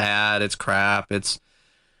it's bad, it's crap, it's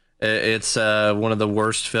one of the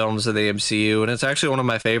worst films of the MCU, and it's actually one of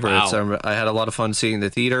my favorites. Wow. I had a lot of fun seeing the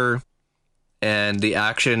theater, and the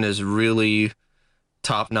action is really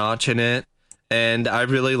top notch in it. And I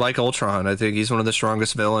really like Ultron. I think he's one of the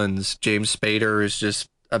strongest villains. James Spader is just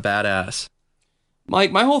a badass.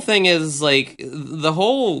 Mike, my whole thing is, like, the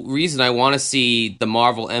whole reason I want to see the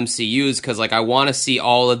Marvel MCU is because, like, I want to see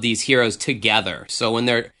all of these heroes together. So when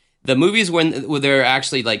the movies when they're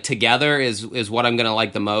actually, like, together is what I'm going to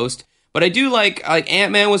like the most. But I do like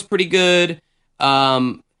Ant-Man was pretty good.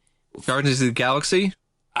 Guardians of the Galaxy?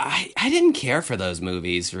 I didn't care for those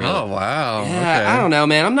movies, really. Oh, wow. Yeah, okay. I don't know,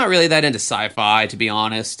 man. I'm not really that into sci-fi, to be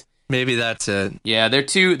honest. Maybe that's it. Yeah, they're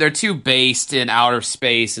too based in outer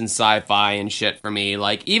space and sci-fi and shit for me.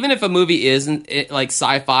 Like, even if a movie isn't like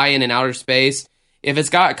sci-fi and in outer space, if it's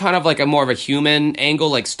got kind of like a more of a human angle,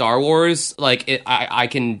 like Star Wars, like I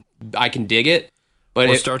can dig it.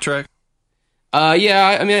 But Star Trek?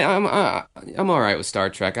 Yeah, I mean, I'm all right with Star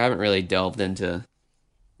Trek. I haven't really delved into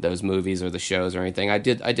those movies or the shows or anything. I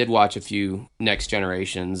did watch a few Next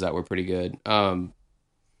Generations that were pretty good.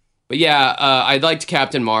 But But yeah, I liked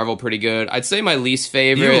Captain Marvel pretty good. I'd say my least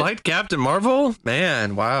favorite. You liked Captain Marvel?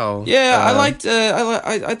 Man, wow. Yeah, I liked.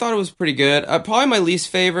 I thought it was pretty good. Probably my least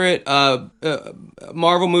favorite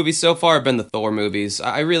Marvel movies so far have been the Thor movies.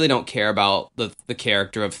 I really don't care about the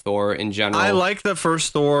character of Thor in general. I like the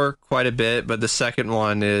first Thor quite a bit, but the second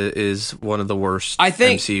one is one of the worst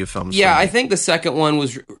MCU films. Yeah, I think the second one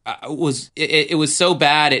was so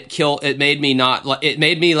bad it made me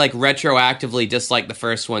like retroactively dislike the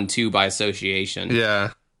first one too by association.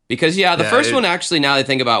 Yeah. Because the first one actually, now that I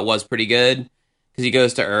think about it, was pretty good because he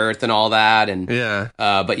goes to Earth and all that, and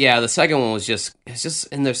but the second one was just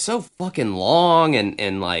and they're so fucking long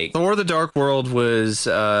and like Thor: The Dark World was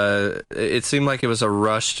it seemed like it was a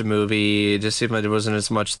rushed movie. It just seemed like there wasn't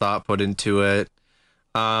as much thought put into it.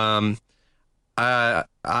 I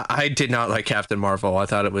did not like Captain Marvel. I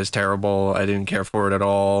thought it was terrible. I didn't care for it at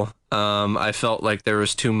all. I felt like there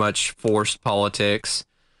was too much forced politics.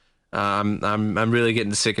 I'm really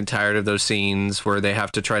getting sick and tired of those scenes where they have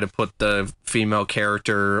to try to put the female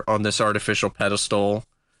character on this artificial pedestal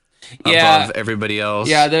above everybody else.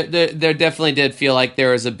 Yeah, there definitely did feel like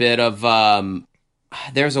there was a bit of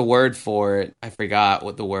there's a word for it. I forgot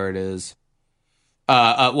what the word is.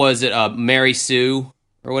 Was it Mary Sue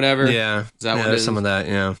or whatever? Yeah, is that what it there's is? some of that.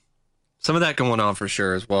 Yeah, some of that going on for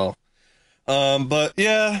sure as well. But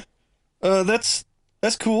yeah, that's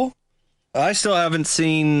cool. I still haven't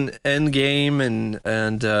seen Endgame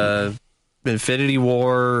and Infinity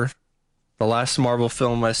War. The last Marvel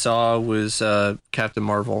film I saw was Captain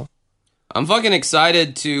Marvel. I'm fucking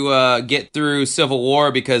excited to get through Civil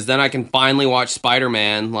War because then I can finally watch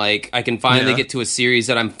Spider-Man. Like, I can finally get to a series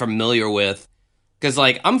that I'm familiar with. Because,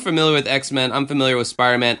 like, I'm familiar with X-Men, I'm familiar with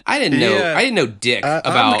Spider-Man. I didn't know dick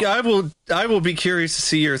about. I will be curious to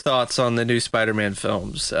see your thoughts on the new Spider-Man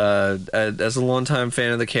films. As a longtime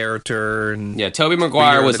fan of the character, and Tobey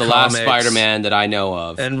Maguire was the last Spider-Man that I know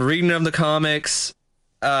of. And reading of the comics,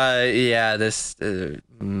 this.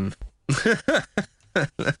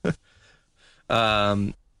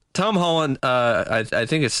 Tom Holland. I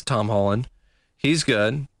think it's Tom Holland. He's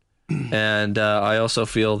good, and I also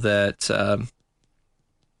feel that.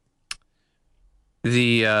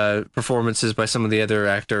 The performances by some of the other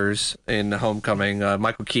actors in Homecoming,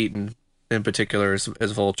 Michael Keaton in particular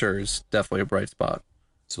as Vulture, is definitely a bright spot.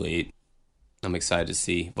 Sweet. I'm excited to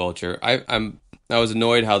see Vulture. I was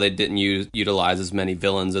annoyed how they didn't utilize as many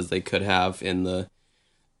villains as they could have in the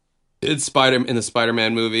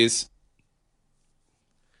Spider-Man movies.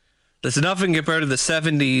 That's nothing compared to the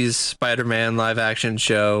 70s Spider-Man live action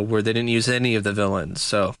show where they didn't use any of the villains,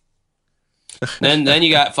 so then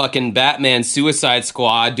you got fucking Batman Suicide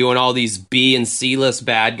Squad doing all these B and C list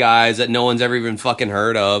bad guys that no one's ever even fucking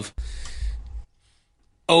heard of.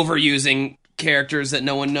 Overusing characters that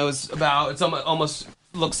no one knows about. It's almost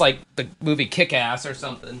looks like the movie Kick-Ass or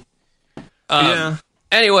something.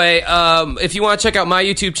 Anyway, if you want to check out my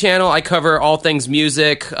YouTube channel, I cover all things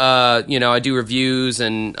music. I do reviews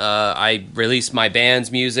and I release my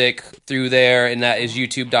band's music through there, and that is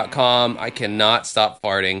youtube.com. I cannot stop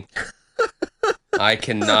farting. I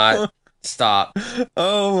cannot stop.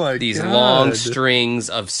 Oh my these God. Long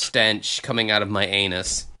strings of stench coming out of my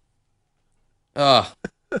anus. Oh,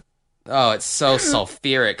 it's so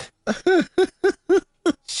sulfuric.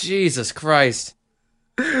 Jesus Christ.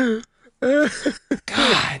 God.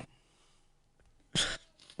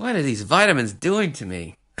 What are these vitamins doing to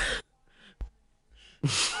me?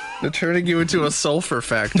 They're turning you into a sulfur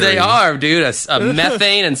factory. They are, dude. A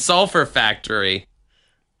methane and sulfur factory.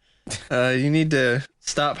 You need to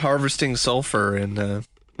stop harvesting sulfur and all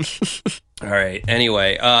right,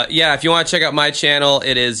 anyway, if you want to check out my channel,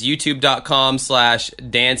 it is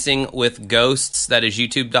youtube.com/dancingwithghosts. That is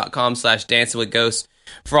youtube.com/dancingwithghosts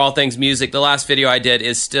for all things music. The last video I did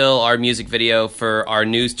is still our music video for our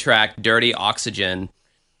news track Dirty Oxygen.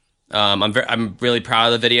 I'm really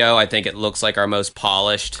proud of the video. I think it looks like our most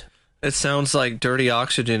polished. It sounds like Dirty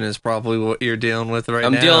Oxygen is probably what you're dealing with now.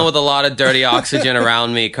 I'm dealing with a lot of dirty oxygen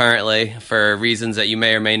around me currently for reasons that you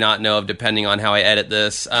may or may not know of depending on how I edit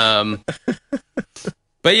this. But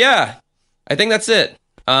yeah, I think that's it.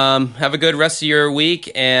 Have a good rest of your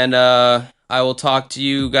week, and I will talk to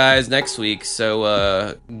you guys next week.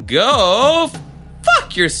 So go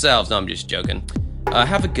fuck yourselves. No, I'm just joking.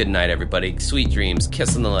 Have a good night, everybody. Sweet dreams.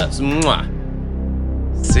 Kiss on the lips. Mwah.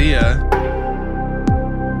 See ya.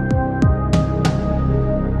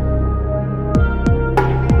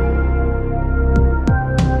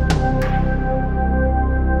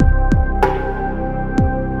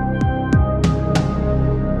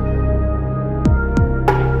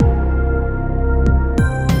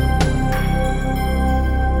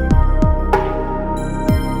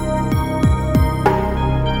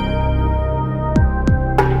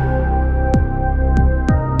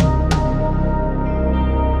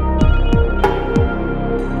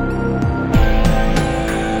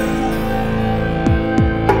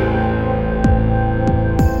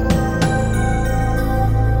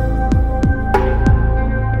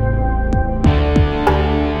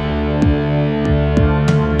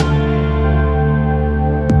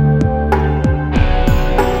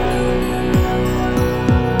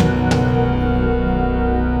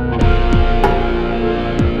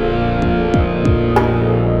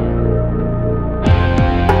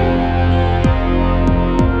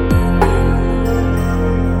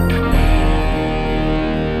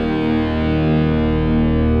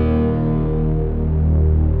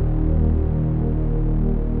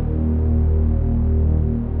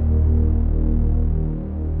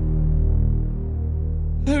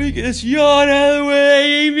 Get this yawn out of the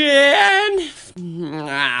way, man.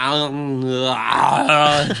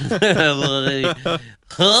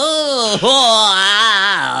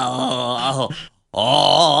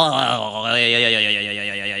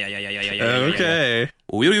 Okay.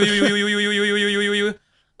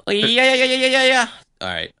 Yeah. All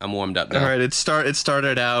right, I'm warmed up now. All right. It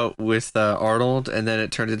started out with Arnold, and then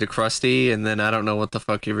it turned into Krusty, and then I don't know what the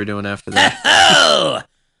fuck you were doing after that. Oh!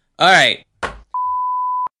 All right.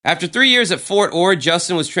 After 3 years at Fort Ord,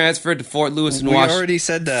 Justin was transferred to Fort Lewis in We Washington. already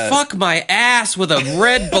said that. Fuck my ass with a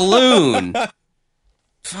red balloon.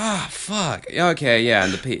 Fuck. Okay, yeah,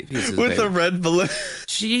 and the pieces. With a red balloon.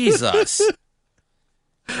 Jesus.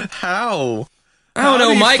 How? I don't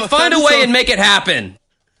know, Mike. Find a way and make it happen.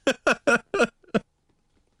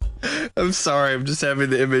 I'm sorry. I'm just having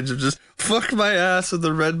the image of just fuck my ass with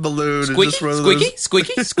a red balloon. Squeaky, and just one of squeaky, those...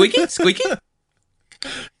 squeaky, squeaky, squeaky.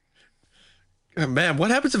 Oh, man,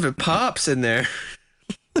 what happens if it pops in there?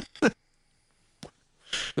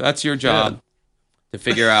 That's your job to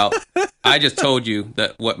figure out. I just told you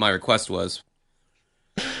that what my request was.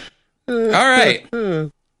 All right.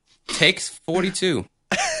 Takes 42.